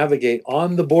us to navigate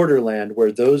on the borderland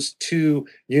where those two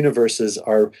universes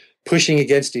are pushing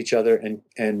against each other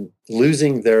and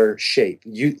losing their shape,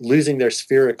 losing their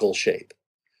spherical shape,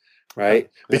 right?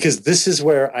 Because this is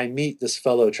where I meet this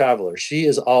fellow traveler. She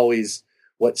is always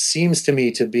what seems to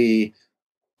me to be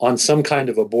on some kind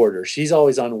of a border. She's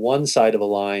always on one side of a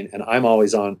line, and I'm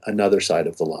always on another side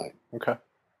of the line. Okay.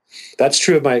 That's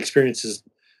true of my experiences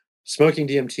smoking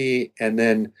DMT and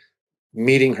then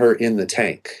meeting her in the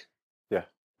tank. Yeah.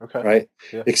 Okay. Right?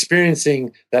 Yeah.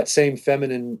 Experiencing that same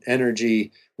feminine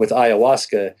energy with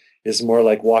ayahuasca is more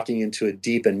like walking into a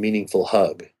deep and meaningful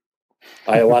hug.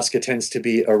 Ayahuasca tends to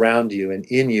be around you and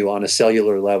in you on a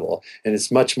cellular level, and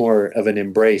it's much more of an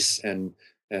embrace, and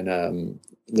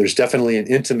there's definitely an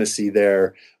intimacy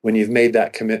there when you've made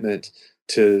that commitment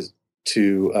to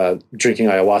drinking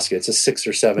ayahuasca. It's a 6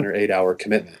 or 7 or 8 hour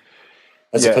commitment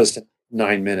as opposed to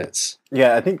 9 minutes.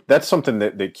 Yeah, I think that's something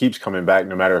that keeps coming back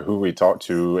no matter who we talk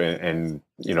to, and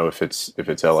you know, if it's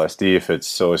LSD, if it's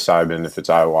psilocybin, if it's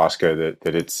ayahuasca,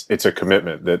 that it's a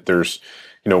commitment, that there's,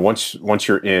 you know, once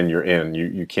you're in,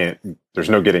 you can't, there's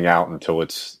no getting out until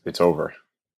it's over.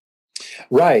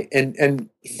 Right. And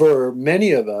for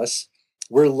many of us,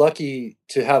 we're lucky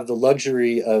to have the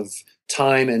luxury of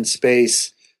time and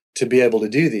space to be able to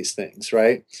do these things,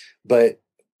 right? But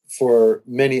for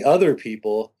many other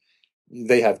people,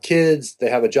 they have kids, they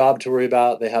have a job to worry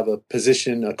about, they have a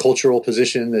position, a cultural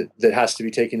position that has to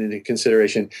be taken into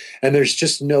consideration. And there's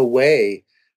just no way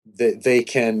that they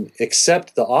can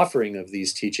accept the offering of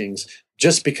these teachings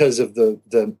just because of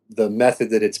the method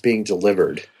that it's being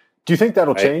delivered. Do you think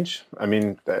that'll change? I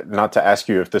mean, not to ask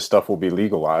you if this stuff will be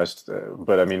legalized,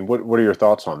 but I mean, what are your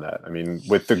thoughts on that? I mean,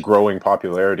 with the growing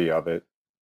popularity of it.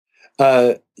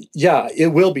 Yeah, it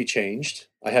will be changed.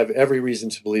 I have every reason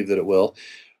to believe that it will.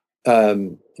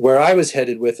 Where I was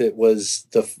headed with it was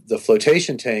the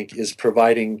flotation tank is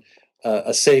providing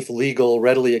a safe, legal,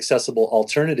 readily accessible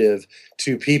alternative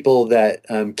to people that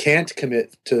can't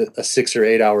commit to a 6 or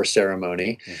 8 hour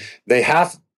ceremony. Mm-hmm.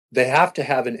 They have to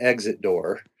have an exit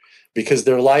door because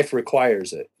their life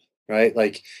requires it, right?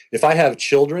 Like if I have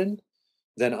children,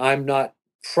 then I'm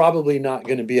probably not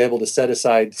going to be able to set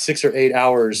aside 6 or 8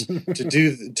 hours to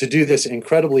do this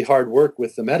incredibly hard work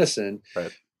with the medicine.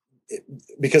 Right.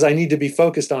 Because I need to be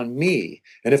focused on me.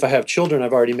 And if I have children,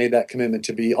 I've already made that commitment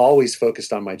to be always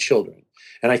focused on my children.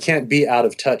 And I can't be out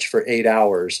of touch for 8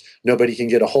 hours. Nobody can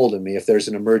get a hold of me if there's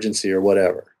an emergency or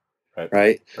whatever.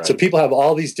 Right? So people have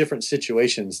all these different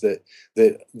situations that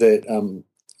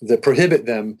prohibit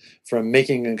them from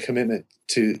making a commitment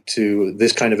to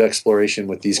this kind of exploration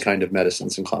with these kind of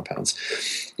medicines and compounds.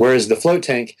 Whereas the float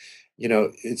tank, you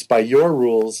know, it's by your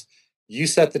rules. You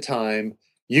set the time.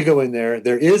 You go in there.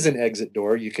 There is an exit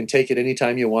door. You can take it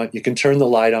anytime you want. You can turn the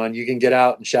light on. You can get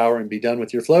out and shower and be done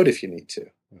with your float if you need to.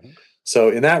 Mm-hmm. So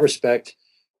in that respect,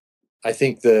 I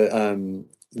think the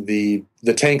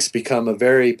tanks become a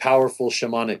very powerful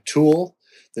shamanic tool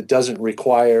that doesn't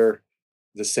require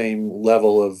the same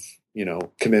level of, you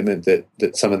know, commitment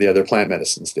that some of the other plant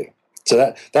medicines do.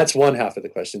 So that's one half of the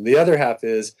question. The other half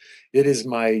is, it is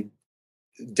my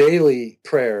daily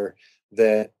prayer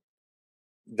that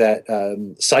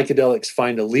psychedelics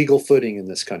find a legal footing in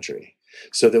this country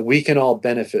so that we can all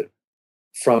benefit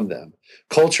from them.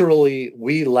 Culturally,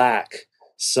 we lack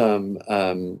some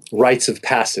rites of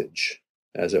passage,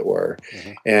 as it were.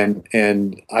 Mm-hmm.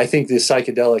 And I think the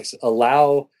psychedelics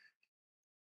allow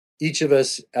each of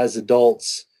us as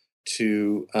adults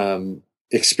to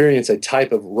experience a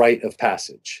type of rite of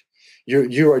passage.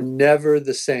 You are never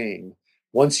the same.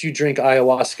 Once you drink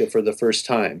ayahuasca for the first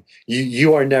time,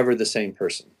 you are never the same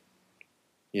person,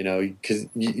 you know, because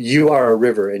you are a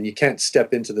river and you can't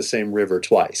step into the same river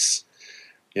twice,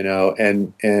 you know,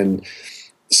 and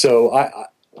so I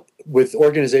with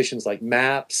organizations like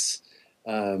MAPS,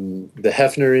 the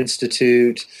Hefner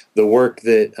Institute, the work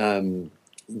that I'm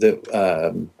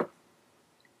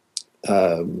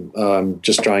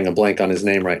just drawing a blank on his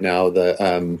name right now.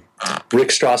 The Rick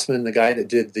Strassman, the guy that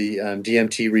did the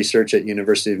DMT research at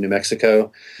University of New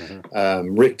Mexico,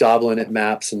 mm-hmm. Rick Doblin at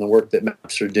MAPS, and the work that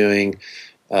MAPS are doing.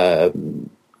 I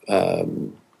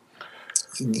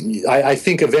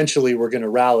think eventually we're going to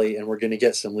rally and we're going to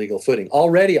get some legal footing.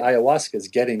 Already, ayahuasca is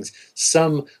getting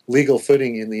some legal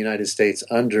footing in the United States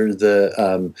under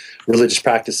the Religious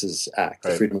Practices Act,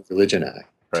 the Freedom of Religion Act.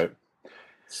 Right.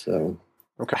 So.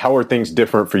 Okay. How are things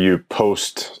different for you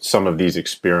post some of these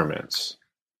experiments?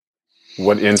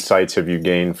 What insights have you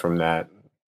gained from that?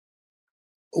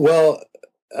 Well,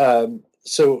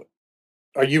 so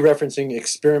are you referencing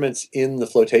experiments in the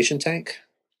flotation tank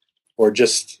or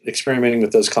just experimenting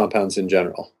with those compounds in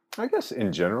general? I guess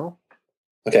in general.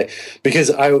 Okay, because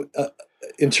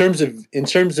in terms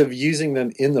of using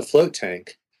them in the float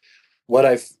tank, what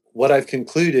I've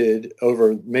concluded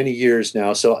over many years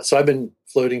now. So I've been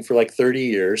floating for like 30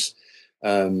 years.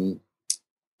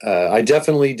 I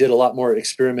definitely did a lot more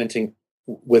experimenting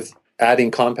with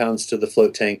adding compounds to the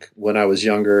float tank when I was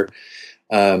younger.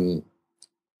 I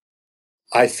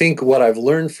think what I've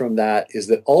learned from that is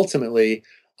that ultimately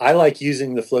I like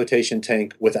using the flotation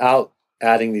tank without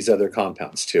adding these other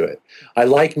compounds to it. I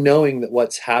like knowing that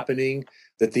what's happening,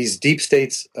 that these deep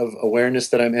states of awareness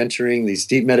that I'm entering, these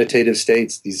deep meditative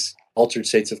states, these altered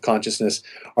states of consciousness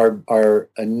are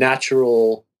a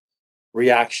natural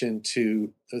reaction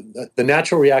to the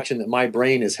natural reaction that my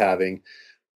brain is having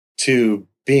to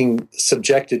being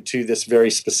subjected to this very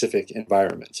specific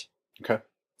environment. Okay.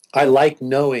 I like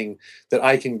knowing that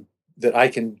I can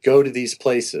go to these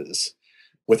places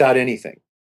without anything.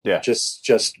 Yeah.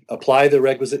 Just apply the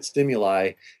requisite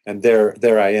stimuli, and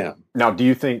there I am. Now, do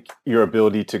you think your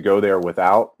ability to go there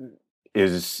without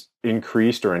is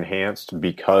increased or enhanced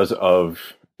because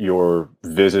of your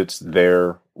visits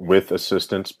there with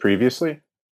assistance previously?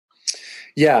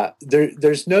 Yeah,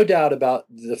 there's no doubt about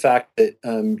the fact that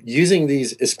using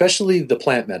these, especially the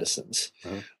plant medicines,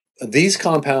 these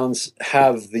compounds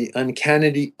have the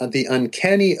uncanny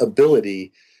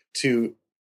ability to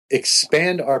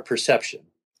expand our perception.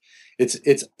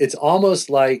 It's almost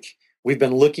like we've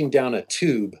been looking down a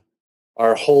tube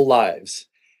our whole lives,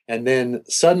 and then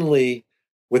suddenly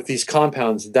with these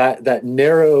compounds, that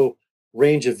narrow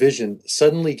range of vision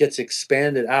suddenly gets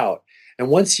expanded out. And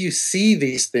once you see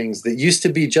these things that used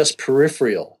to be just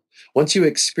peripheral, once you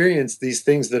experience these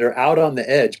things that are out on the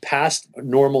edge past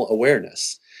normal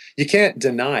awareness, you can't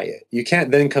deny it. You can't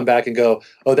then come back and go,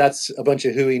 oh, that's a bunch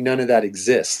of hooey, none of that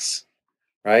exists,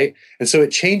 right? And so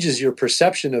it changes your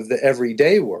perception of the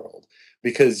everyday world,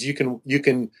 because you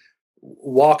can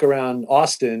walk around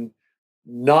Austin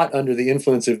not under the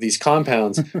influence of these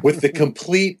compounds with the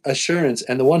complete assurance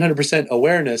and the 100%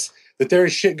 awareness that there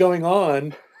is shit going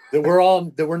on that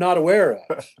we're not aware of.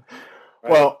 Right?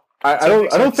 Well, I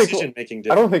don't think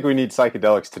we need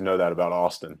psychedelics to know that about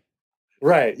Austin.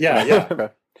 Right. Yeah. Okay.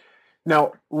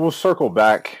 Now we'll circle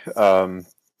back.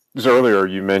 Because earlier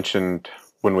you mentioned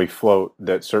when we float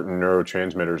that certain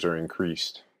neurotransmitters are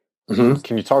increased. Mm-hmm.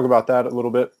 Can you talk about that a little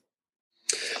bit?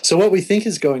 So what we think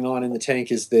is going on in the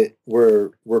tank is that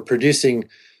we're producing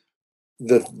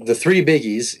the three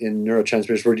biggies in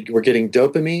neurotransmitters. We're getting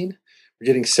dopamine, we're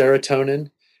getting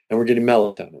serotonin, and we're getting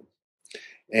melatonin.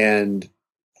 And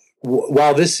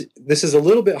while this is a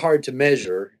little bit hard to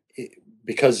measure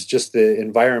because just the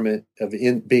environment of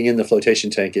being in the flotation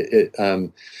tank, it's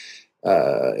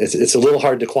a little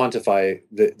hard to quantify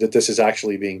that this is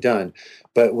actually being done.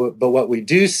 But what we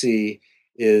do see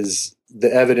is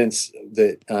the evidence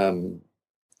that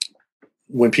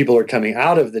when people are coming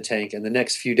out of the tank and the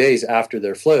next few days after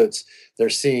their floats, they're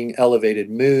seeing elevated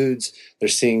moods, they're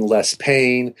seeing less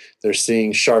pain, they're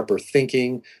seeing sharper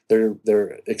thinking,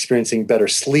 they're experiencing better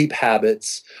sleep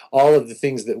habits, all of the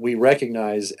things that we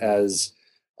recognize as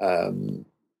the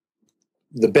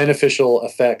beneficial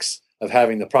effects of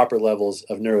having the proper levels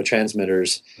of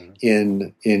neurotransmitters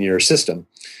in your system.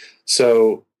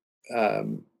 So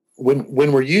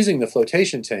when we're using the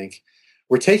flotation tank,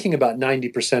 we're taking about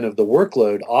 90% of the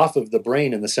workload off of the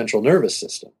brain and the central nervous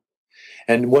system.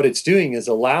 And what it's doing is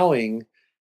allowing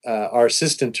our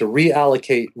system to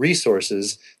reallocate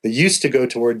resources that used to go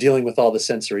toward dealing with all the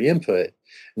sensory input.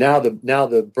 Now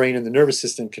the brain and the nervous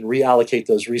system can reallocate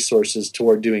those resources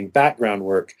toward doing background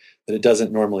work that it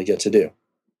doesn't normally get to do.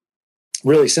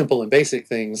 Really simple and basic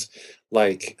things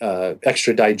like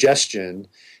extra digestion,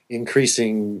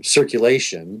 increasing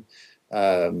circulation,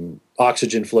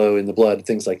 oxygen flow in the blood,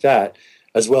 things like that,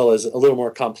 as well as a little more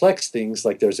complex things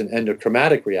like there's an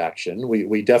endochromatic reaction.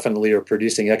 We definitely are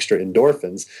producing extra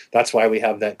endorphins. That's why we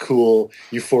have that cool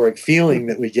euphoric feeling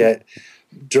that we get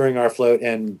during our float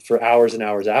and for hours and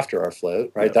hours after our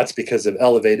float, right? Yep. That's because of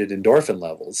elevated endorphin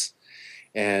levels.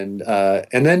 And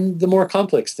then the more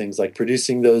complex things like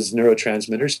producing those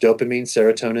neurotransmitters, dopamine,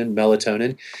 serotonin,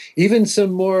 melatonin, even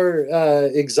some more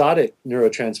exotic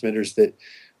neurotransmitters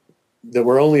that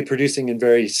we're only producing in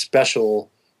very special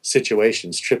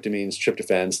situations, tryptamines,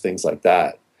 tryptophans, things like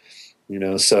that.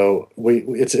 So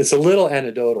it's a little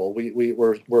anecdotal.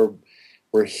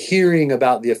 We're hearing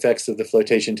about the effects of the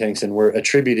flotation tanks and we're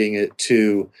attributing it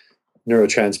to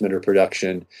neurotransmitter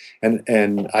production.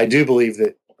 And I do believe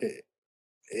that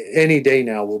any day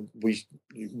now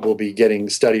we'll be getting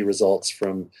study results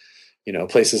from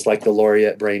places like the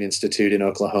Laureate Brain Institute in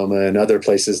Oklahoma and other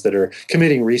places that are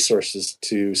committing resources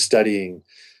to studying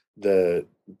the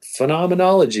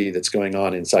phenomenology that's going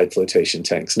on inside flotation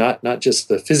tanks, not just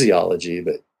the physiology,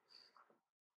 but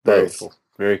Very both. cool.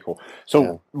 Very cool.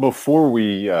 So before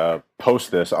we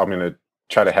post this, I'm going to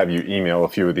try to have you email a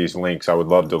few of these links. I would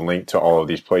love to link to all of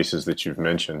these places that you've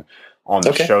mentioned on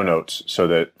the show notes so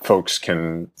that folks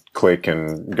can click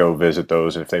and go visit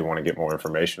those if they want to get more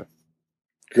information.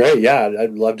 Great. Yeah,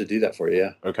 I'd love to do that for you.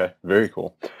 Yeah. Okay. Very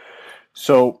cool.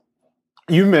 So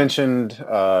you mentioned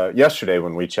yesterday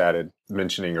when we chatted,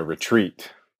 mentioning a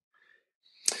retreat.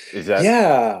 Is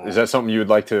that something you would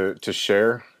like to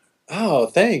share? Oh,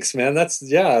 thanks, man.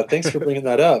 Thanks for bringing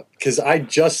that up. Because I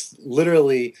just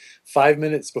literally 5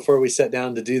 minutes before we sat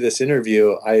down to do this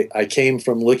interview, I came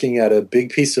from looking at a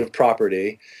big piece of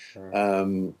property.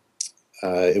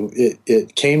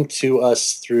 It came to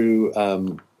us through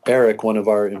Eric, one of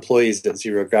our employees at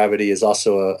Zero Gravity, is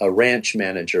also a ranch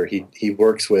manager. He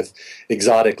works with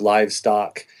exotic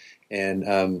livestock,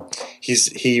 and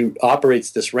he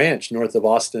operates this ranch north of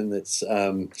Austin that's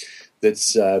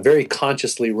very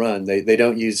consciously run. They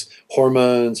don't use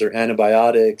hormones or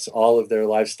antibiotics. All of their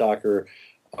livestock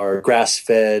are grass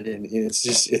fed, and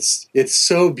it's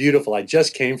so beautiful. I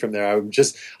just came from there. I'm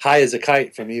just high as a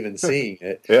kite from even seeing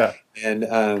it. Yeah,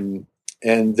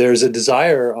 and there's a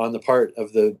desire on the part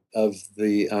of the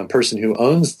person who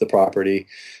owns the property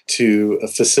to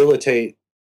facilitate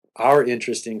our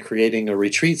interest in creating a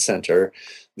retreat center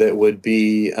that would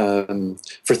be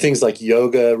for things like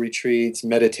yoga retreats,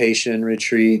 meditation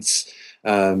retreats,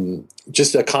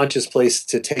 just a conscious place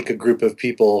to take a group of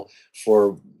people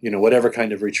for whatever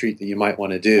kind of retreat that you might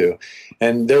want to do.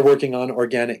 And they're working on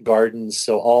organic gardens,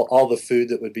 so all the food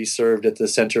that would be served at the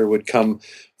center would come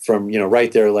from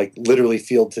right there, like literally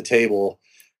field to table.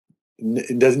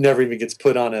 It never even gets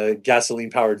put on a gasoline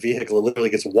powered vehicle. It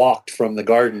literally gets walked from the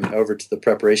garden over to the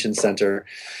preparation center.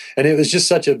 And it was just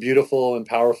such a beautiful and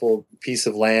powerful piece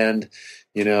of land,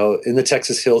 in the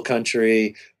Texas Hill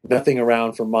Country, nothing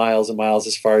around for miles and miles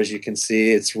as far as you can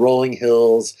see. It's rolling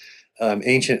hills,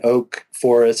 ancient oak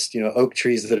forest, oak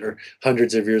trees that are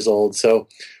hundreds of years old. So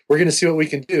we're going to see what we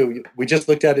can do. We just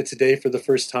looked at it today for the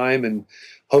first time, and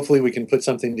hopefully we can put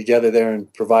something together there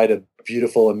and provide a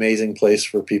beautiful, amazing place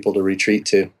for people to retreat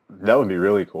to. That would be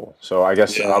really cool. So I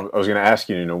guess I was going to ask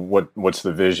you, what's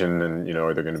the vision, and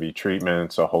are there going to be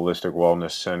treatments, a holistic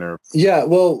wellness center? Yeah,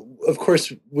 well, of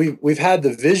course we've had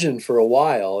the vision for a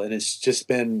while, and it's just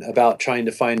been about trying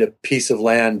to find a piece of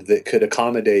land that could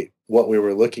accommodate what we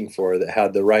were looking for, that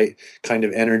had the right kind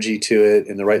of energy to it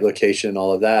and the right location,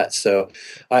 all of that. So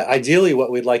ideally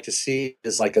what we'd like to see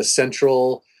is like a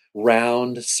central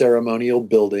round ceremonial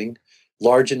building,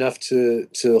 large enough to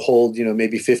hold,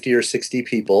 maybe 50 or 60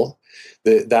 people.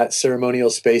 That ceremonial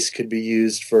space could be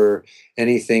used for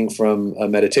anything from a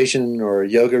meditation or a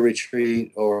yoga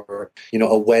retreat, or,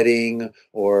 a wedding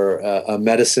or a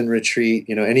medicine retreat,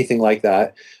 anything like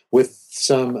that, with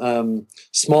some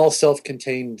small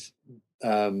self-contained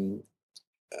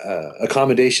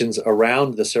accommodations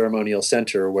around the ceremonial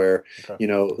center where,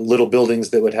 little buildings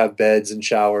that would have beds and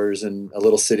showers and a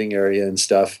little sitting area and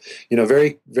stuff,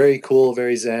 very, very cool,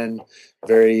 very zen,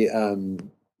 very,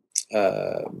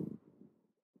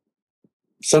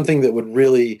 something that would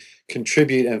really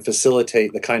contribute and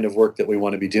facilitate the kind of work that we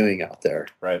want to be doing out there.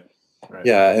 Right.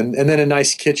 Yeah. And then a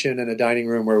nice kitchen and a dining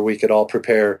room where we could all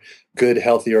prepare good,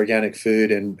 healthy, organic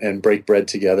food and break bread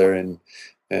together and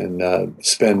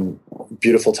spend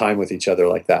beautiful time with each other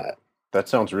like that. That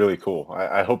sounds really cool.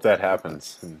 I hope that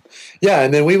happens. Yeah,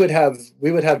 and then we would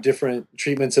have different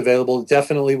treatments available.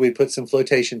 Definitely, we put some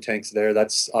flotation tanks there.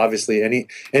 That's obviously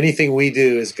anything we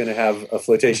do is going to have a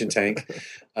flotation tank.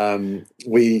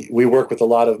 We work with a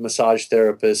lot of massage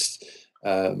therapists,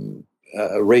 Reiki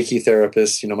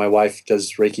therapists. My wife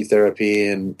does Reiki therapy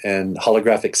and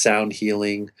holographic sound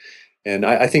healing. And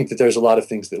I think that there's a lot of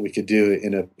things that we could do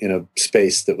in a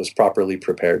space that was properly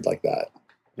prepared like that.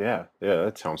 Yeah,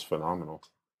 that sounds phenomenal.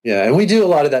 Yeah, and we do a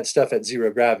lot of that stuff at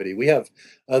Zero Gravity. We have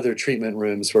other treatment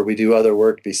rooms where we do other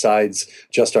work besides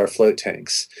just our float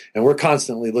tanks, and we're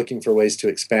constantly looking for ways to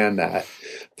expand that.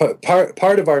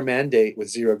 Part of our mandate with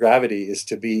Zero Gravity is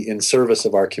to be in service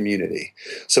of our community.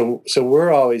 So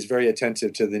we're always very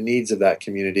attentive to the needs of that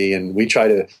community, and we try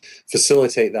to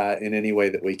facilitate that in any way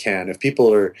that we can. If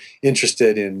people are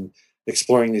interested in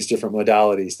exploring these different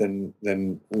modalities,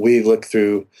 then we look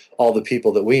through all the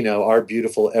people that we know, our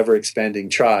beautiful, ever-expanding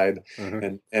tribe,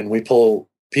 and we pull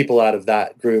people out of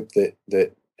that group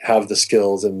that have the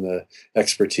skills and the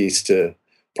expertise to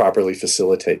properly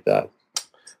facilitate that.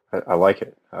 I like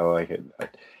it.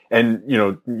 And,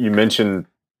 you mentioned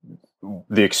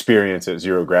the experience at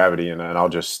Zero Gravity, and I'll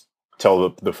just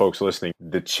tell the folks listening,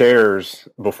 the chairs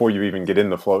before you even get in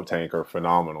the float tank are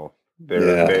phenomenal.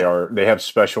 They have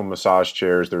special massage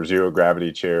chairs. They're zero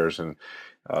gravity chairs, and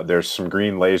there's some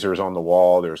green lasers on the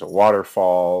wall. There's a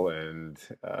waterfall, and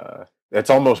it's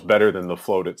almost better than the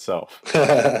float itself.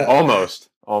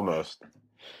 Almost.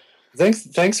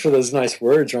 Thanks for those nice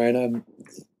words, Ryan.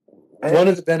 One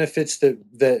of the benefits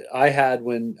that I had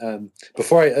when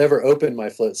before I ever opened my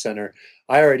float center,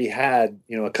 I already had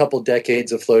a couple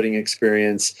decades of floating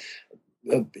experience,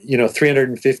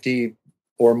 350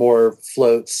 or more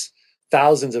floats,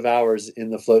 thousands of hours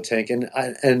in the float tank,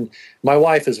 and my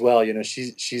wife as well.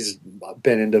 She's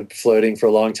been into floating for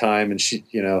a long time, and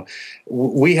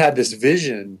we had this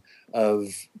vision of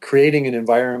creating an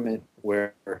environment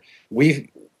where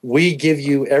we give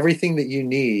you everything that you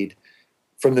need.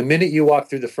 From the minute you walk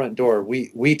through the front door,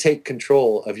 we take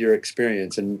control of your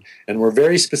experience, and we're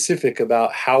very specific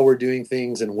about how we're doing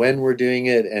things and when we're doing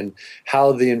it, and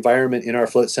how the environment in our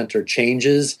float center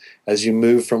changes as you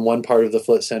move from one part of the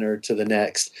float center to the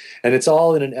next. And it's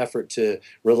all in an effort to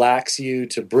relax you,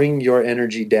 to bring your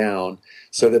energy down,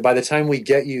 so that by the time we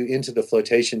get you into the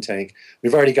flotation tank,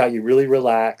 we've already got you really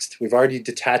relaxed. We've already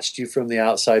detached you from the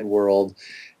outside world.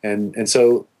 And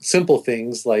so simple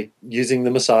things like using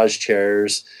the massage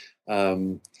chairs,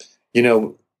 we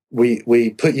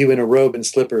put you in a robe and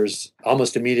slippers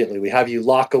almost immediately. We have you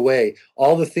lock away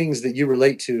all the things that you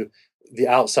relate to the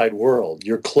outside world,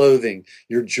 your clothing,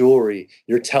 your jewelry,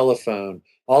 your telephone,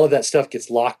 all of that stuff gets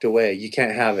locked away. You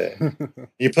can't have it.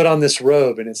 You put on this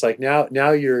robe and it's like,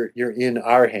 now you're in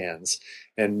our hands,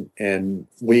 and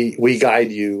we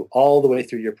guide you all the way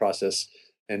through your process.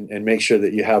 And make sure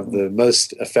that you have the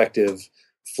most effective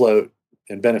float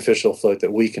and beneficial float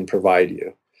that we can provide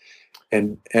you.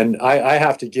 And I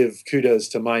have to give kudos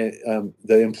to my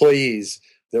the employees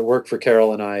that work for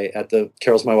Carol and I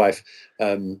Carol's my wife,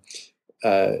 and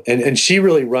she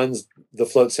really runs the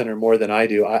float center more than I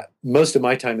do. Most of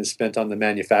my time is spent on the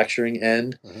manufacturing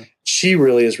end. Mm-hmm. She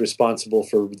really is responsible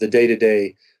for the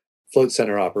day-to-day float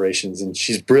center operations, and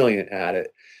she's brilliant at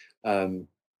it.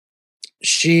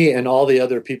 She and all the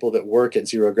other people that work at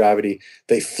Zero Gravity,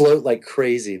 they float like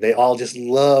crazy. They all just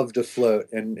love to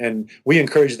float. And we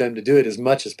encourage them to do it as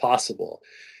much as possible,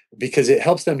 because it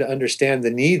helps them to understand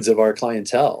the needs of our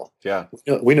clientele. Yeah.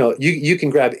 We know you can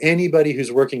grab anybody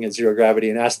who's working at Zero Gravity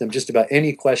and ask them just about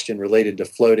any question related to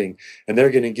floating, and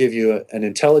they're going to give you an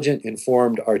intelligent,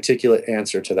 informed, articulate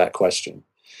answer to that question.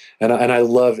 And I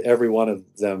love every one of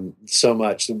them so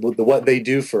much. What they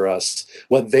do for us,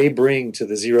 what they bring to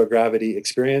the Zero Gravity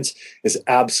experience is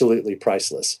absolutely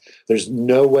priceless. There's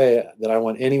no way that I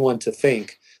want anyone to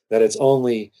think that it's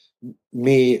only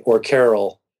me or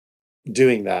Carol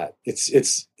doing that.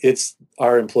 It's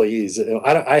our employees.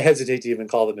 I hesitate to even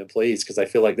call them employees because I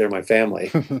feel like they're my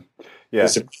family. Yeah.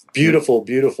 It's a beautiful,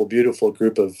 beautiful, beautiful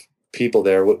group of people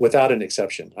there, without an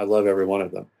exception. I love every one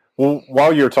of them. Well,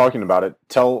 while you're talking about it,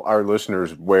 tell our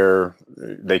listeners where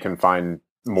they can find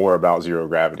more about Zero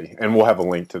Gravity. And we'll have a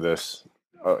link to this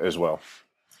as well.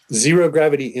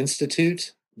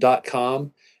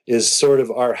 ZeroGravityInstitute.com is sort of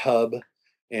our hub.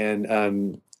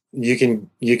 And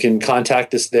you can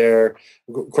contact us there.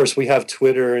 Of course, we have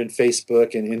Twitter and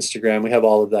Facebook and Instagram. We have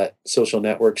all of that social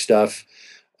network stuff.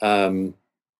 I've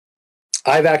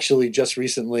actually just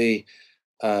recently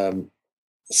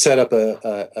set up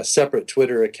a separate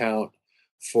Twitter account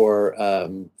for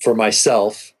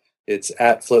myself. It's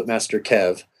at Floatmaster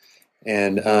Kev,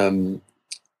 and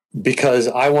because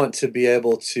I want to be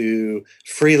able to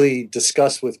freely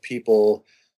discuss with people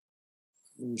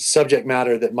subject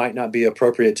matter that might not be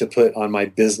appropriate to put on my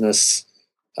business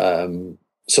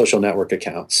social network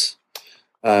accounts.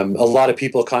 A lot of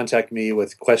people contact me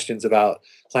with questions about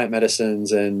plant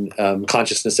medicines and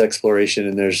consciousness exploration,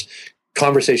 and there's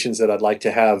conversations that I'd like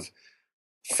to have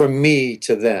from me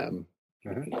to them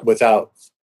without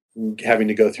having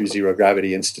to go through Zero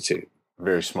Gravity Institute.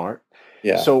 Very smart.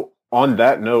 Yeah. So on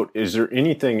that note, is there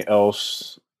anything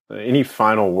else, any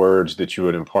final words that you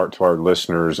would impart to our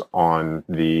listeners on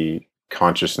the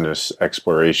consciousness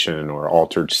exploration or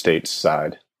altered states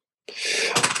side?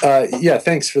 Yeah,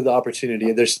 thanks for the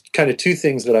opportunity. There's kind of two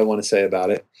things that I want to say about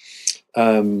it.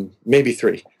 Maybe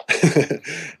three.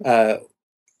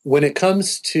 When it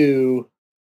comes to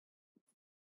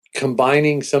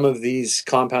combining some of these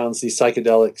compounds, these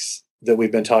psychedelics that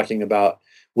we've been talking about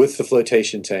with the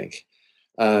flotation tank,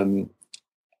 I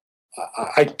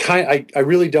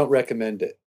really don't recommend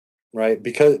it, right?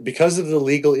 Because of the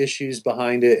legal issues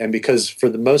behind it, and because for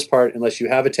the most part, unless you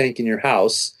have a tank in your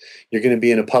house, you're going to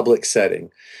be in a public setting,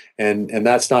 and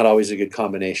that's not always a good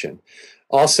combination.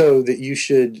 Also, that you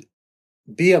should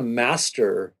be a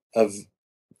master of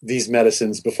these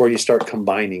medicines before you start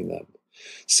combining them.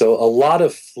 So a lot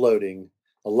of floating,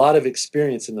 a lot of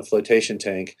experience in the flotation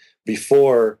tank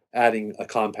before adding a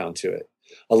compound to it.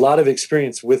 A lot of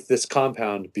experience with this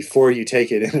compound before you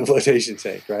take it in a flotation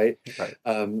tank, right?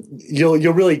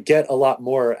 You'll really get a lot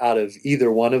more out of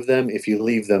either one of them if you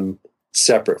leave them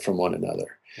separate from one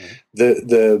another.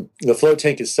 The float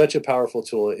tank is such a powerful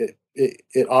tool.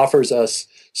 It offers us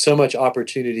so much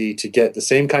opportunity to get the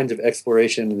same kinds of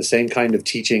exploration and the same kind of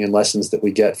teaching and lessons that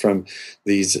we get from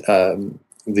these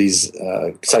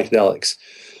psychedelics.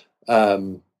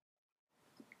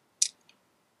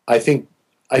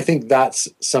 I think that's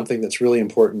something that's really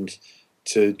important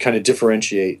to kind of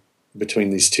differentiate between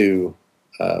these two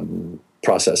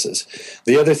processes.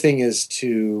 The other thing is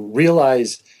to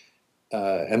realize,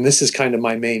 and this is kind of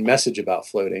my main message about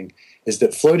floating, is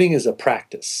that floating is a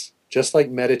practice, just like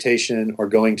meditation or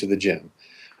going to the gym.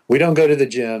 We don't go to the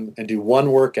gym and do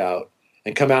one workout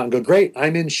and come out and go, great,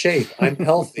 I'm in shape, I'm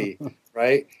healthy,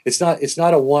 right? It's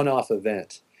not a one-off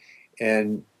event.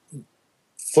 And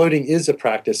floating is a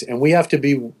practice, and we have to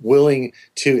be willing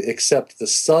to accept the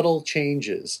subtle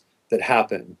changes that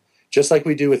happen, just like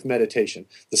we do with meditation.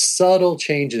 The subtle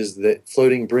changes that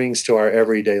floating brings to our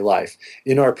everyday life,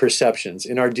 in our perceptions,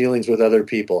 in our dealings with other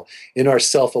people, in our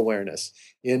self-awareness,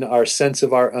 in our sense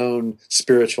of our own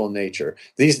spiritual nature.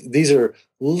 These are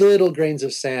little grains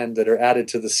of sand that are added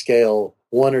to the scale,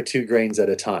 1 or 2 grains at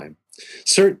a time.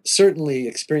 Certainly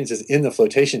experiences in the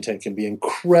flotation tank can be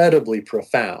incredibly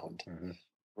profound,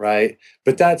 right?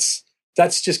 But that's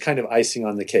just kind of icing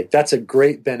on the cake. That's a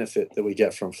great benefit that we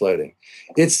get from floating.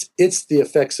 It's the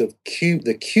effects of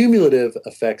the cumulative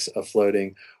effects of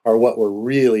floating are what we're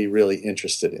really, really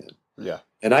interested in. Yeah.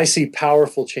 And I see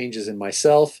powerful changes in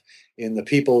myself, in the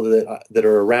people that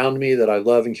are around me that I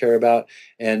love and care about,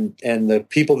 and the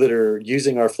people that are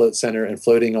using our float center and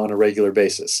floating on a regular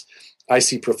basis. I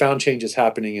see profound changes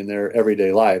happening in their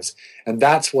everyday lives. And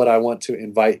that's what I want to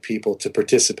invite people to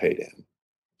participate in.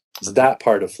 It's that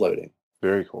part of floating.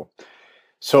 Very cool.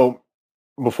 So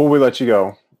before we let you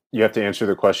go, you have to answer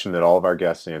the question that all of our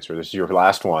guests answer. This is your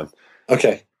last one.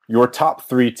 Okay. Your top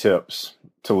 3 tips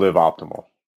to live optimal.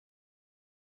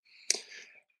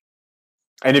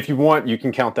 And if you want, you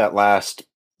can count that last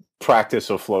practice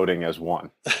of floating as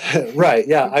one. Right.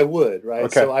 Yeah, I would. Right.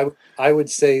 Okay. So I would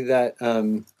say that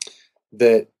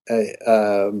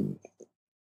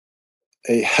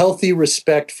a healthy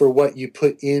respect for what you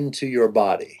put into your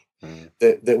body.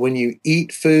 That when you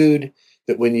eat food,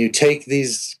 that when you take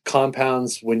these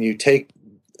compounds, when you take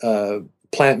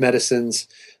plant medicines,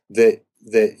 that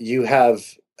you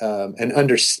have an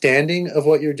understanding of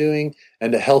what you're doing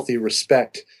and a healthy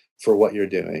respect for what you're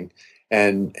doing,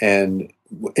 and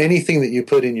anything that you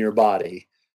put in your body,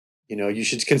 you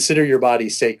should consider your body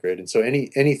sacred. And so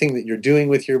anything that you're doing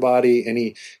with your body,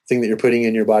 anything that you're putting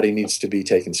in your body needs to be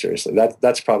taken seriously.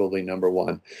 That's probably number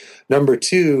 1. Number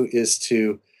 2 is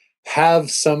to have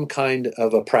some kind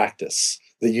of a practice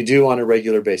that you do on a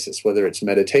regular basis, whether it's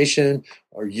meditation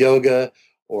or yoga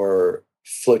or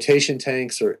flotation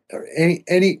tanks or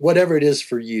any whatever it is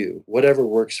for you, whatever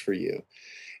works for you.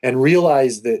 And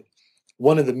realize that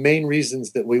one of the main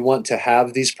reasons that we want to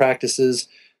have these practices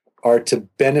are to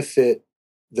benefit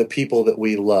the people that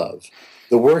we love.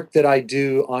 The work that I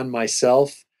do on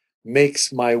myself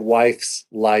makes my wife's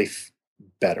life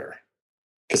better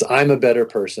because I'm a better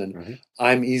person.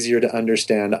 I'm easier to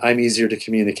understand. I'm easier to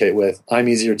communicate with. I'm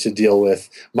easier to deal with.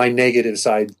 My negative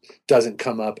side doesn't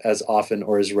come up as often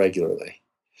or as regularly.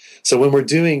 So when we're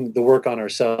doing the work on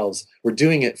ourselves, we're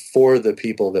doing it for the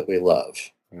people that we love.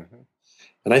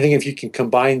 And I think if you can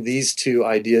combine these 2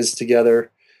 ideas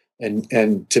together,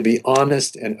 and to be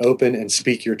honest and open and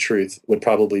speak your truth would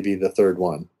probably be the 3rd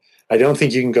one. I don't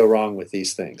think you can go wrong with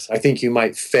these things. I think you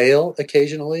might fail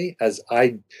occasionally, as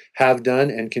I have done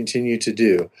and continue to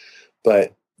do,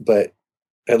 but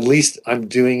at least I'm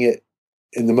doing it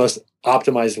in the most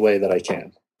optimized way that I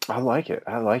can. I like it.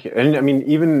 And I mean,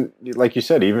 even like you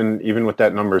said, even with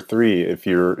that number 3, if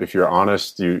you're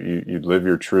honest, you live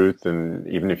your truth, and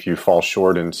even if you fall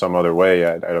short in some other way,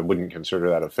 I wouldn't consider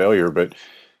that a failure, but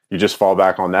you just fall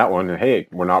back on that one and, hey,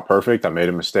 we're not perfect. I made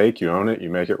a mistake. You own it. You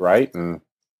make it right. And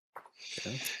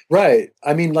right.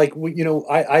 I mean, like,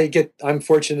 I'm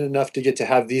fortunate enough to get to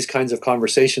have these kinds of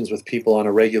conversations with people on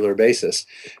a regular basis.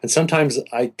 And sometimes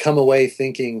I come away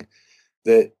thinking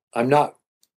that I'm not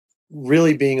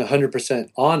really being 100%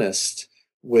 honest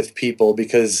with people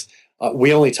because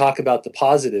we only talk about the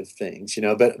positive things,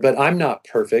 but I'm not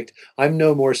perfect. I'm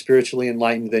no more spiritually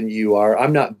enlightened than you are.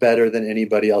 I'm not better than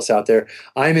anybody else out there.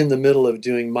 I'm in the middle of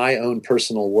doing my own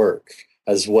personal work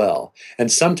as well.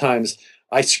 And sometimes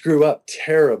I screw up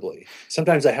terribly.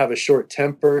 Sometimes I have a short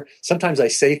temper. Sometimes I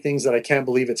say things that I can't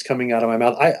believe it's coming out of my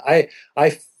mouth.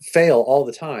 I fail all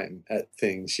the time at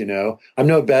things, you know. I'm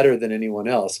no better than anyone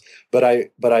else, but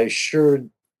I'm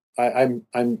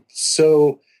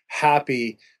so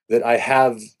happy that I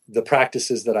have the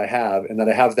practices that I have, and that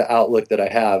I have the outlook that I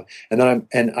have, and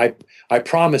that I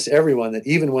promise everyone that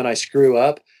even when I screw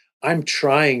up, I'm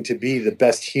trying to be the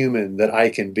best human that I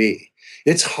can be.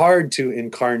 It's hard to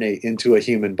incarnate into a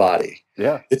human body.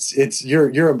 Yeah, it's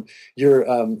you're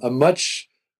a much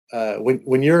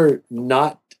when you're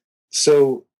not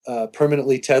so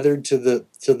permanently tethered to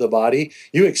the body,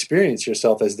 you experience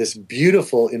yourself as this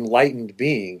beautiful, enlightened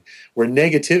being where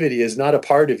negativity is not a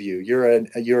part of you. You're an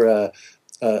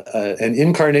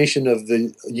incarnation of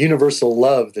the universal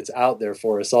love that's out there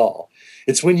for us all.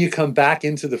 It's when you come back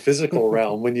into the physical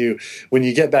realm, when you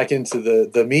get back into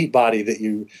the meat body, that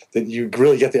you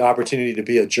really get the opportunity to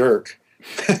be a jerk.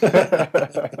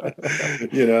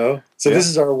 You know? So This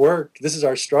is our work. This is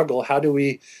our struggle. How do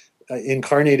we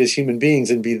incarnate as human beings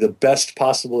and be the best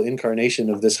possible incarnation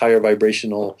of this higher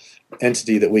vibrational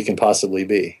entity that we can possibly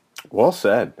be? Well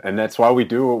said. And that's why we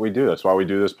do what we do. That's why we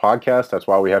do this podcast. That's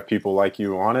why we have people like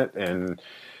you on it. And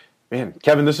man,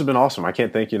 Kevin, this has been awesome. I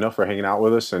can't thank you enough for hanging out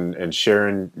with us and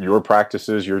sharing your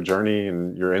practices, your journey,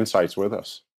 and your insights with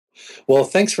us. Well,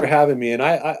 thanks for having me. And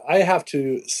I have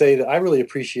to say that I really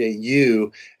appreciate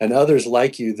you and others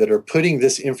like you that are putting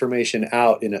this information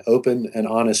out in an open and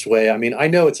honest way. I mean, I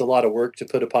know it's a lot of work to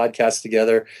put a podcast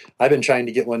together. I've been trying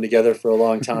to get one together for a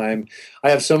long time. I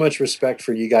have so much respect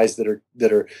for you guys that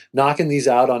are knocking these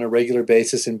out on a regular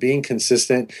basis and being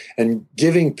consistent and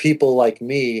giving people like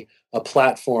me a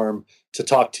platform to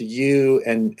talk to you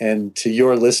and to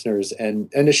your listeners and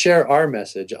to share our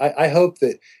message. I hope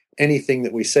that anything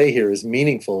that we say here is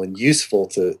meaningful and useful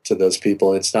to those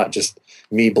people. It's not just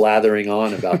me blathering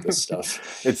on about this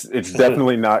stuff. It's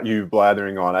definitely not you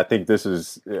blathering on. I think this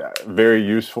is very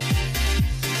useful.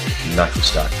 Natural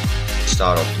Stack.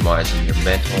 Start optimizing your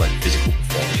mental and physical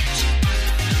performance.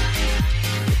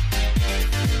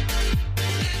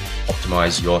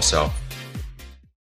 Optimize yourself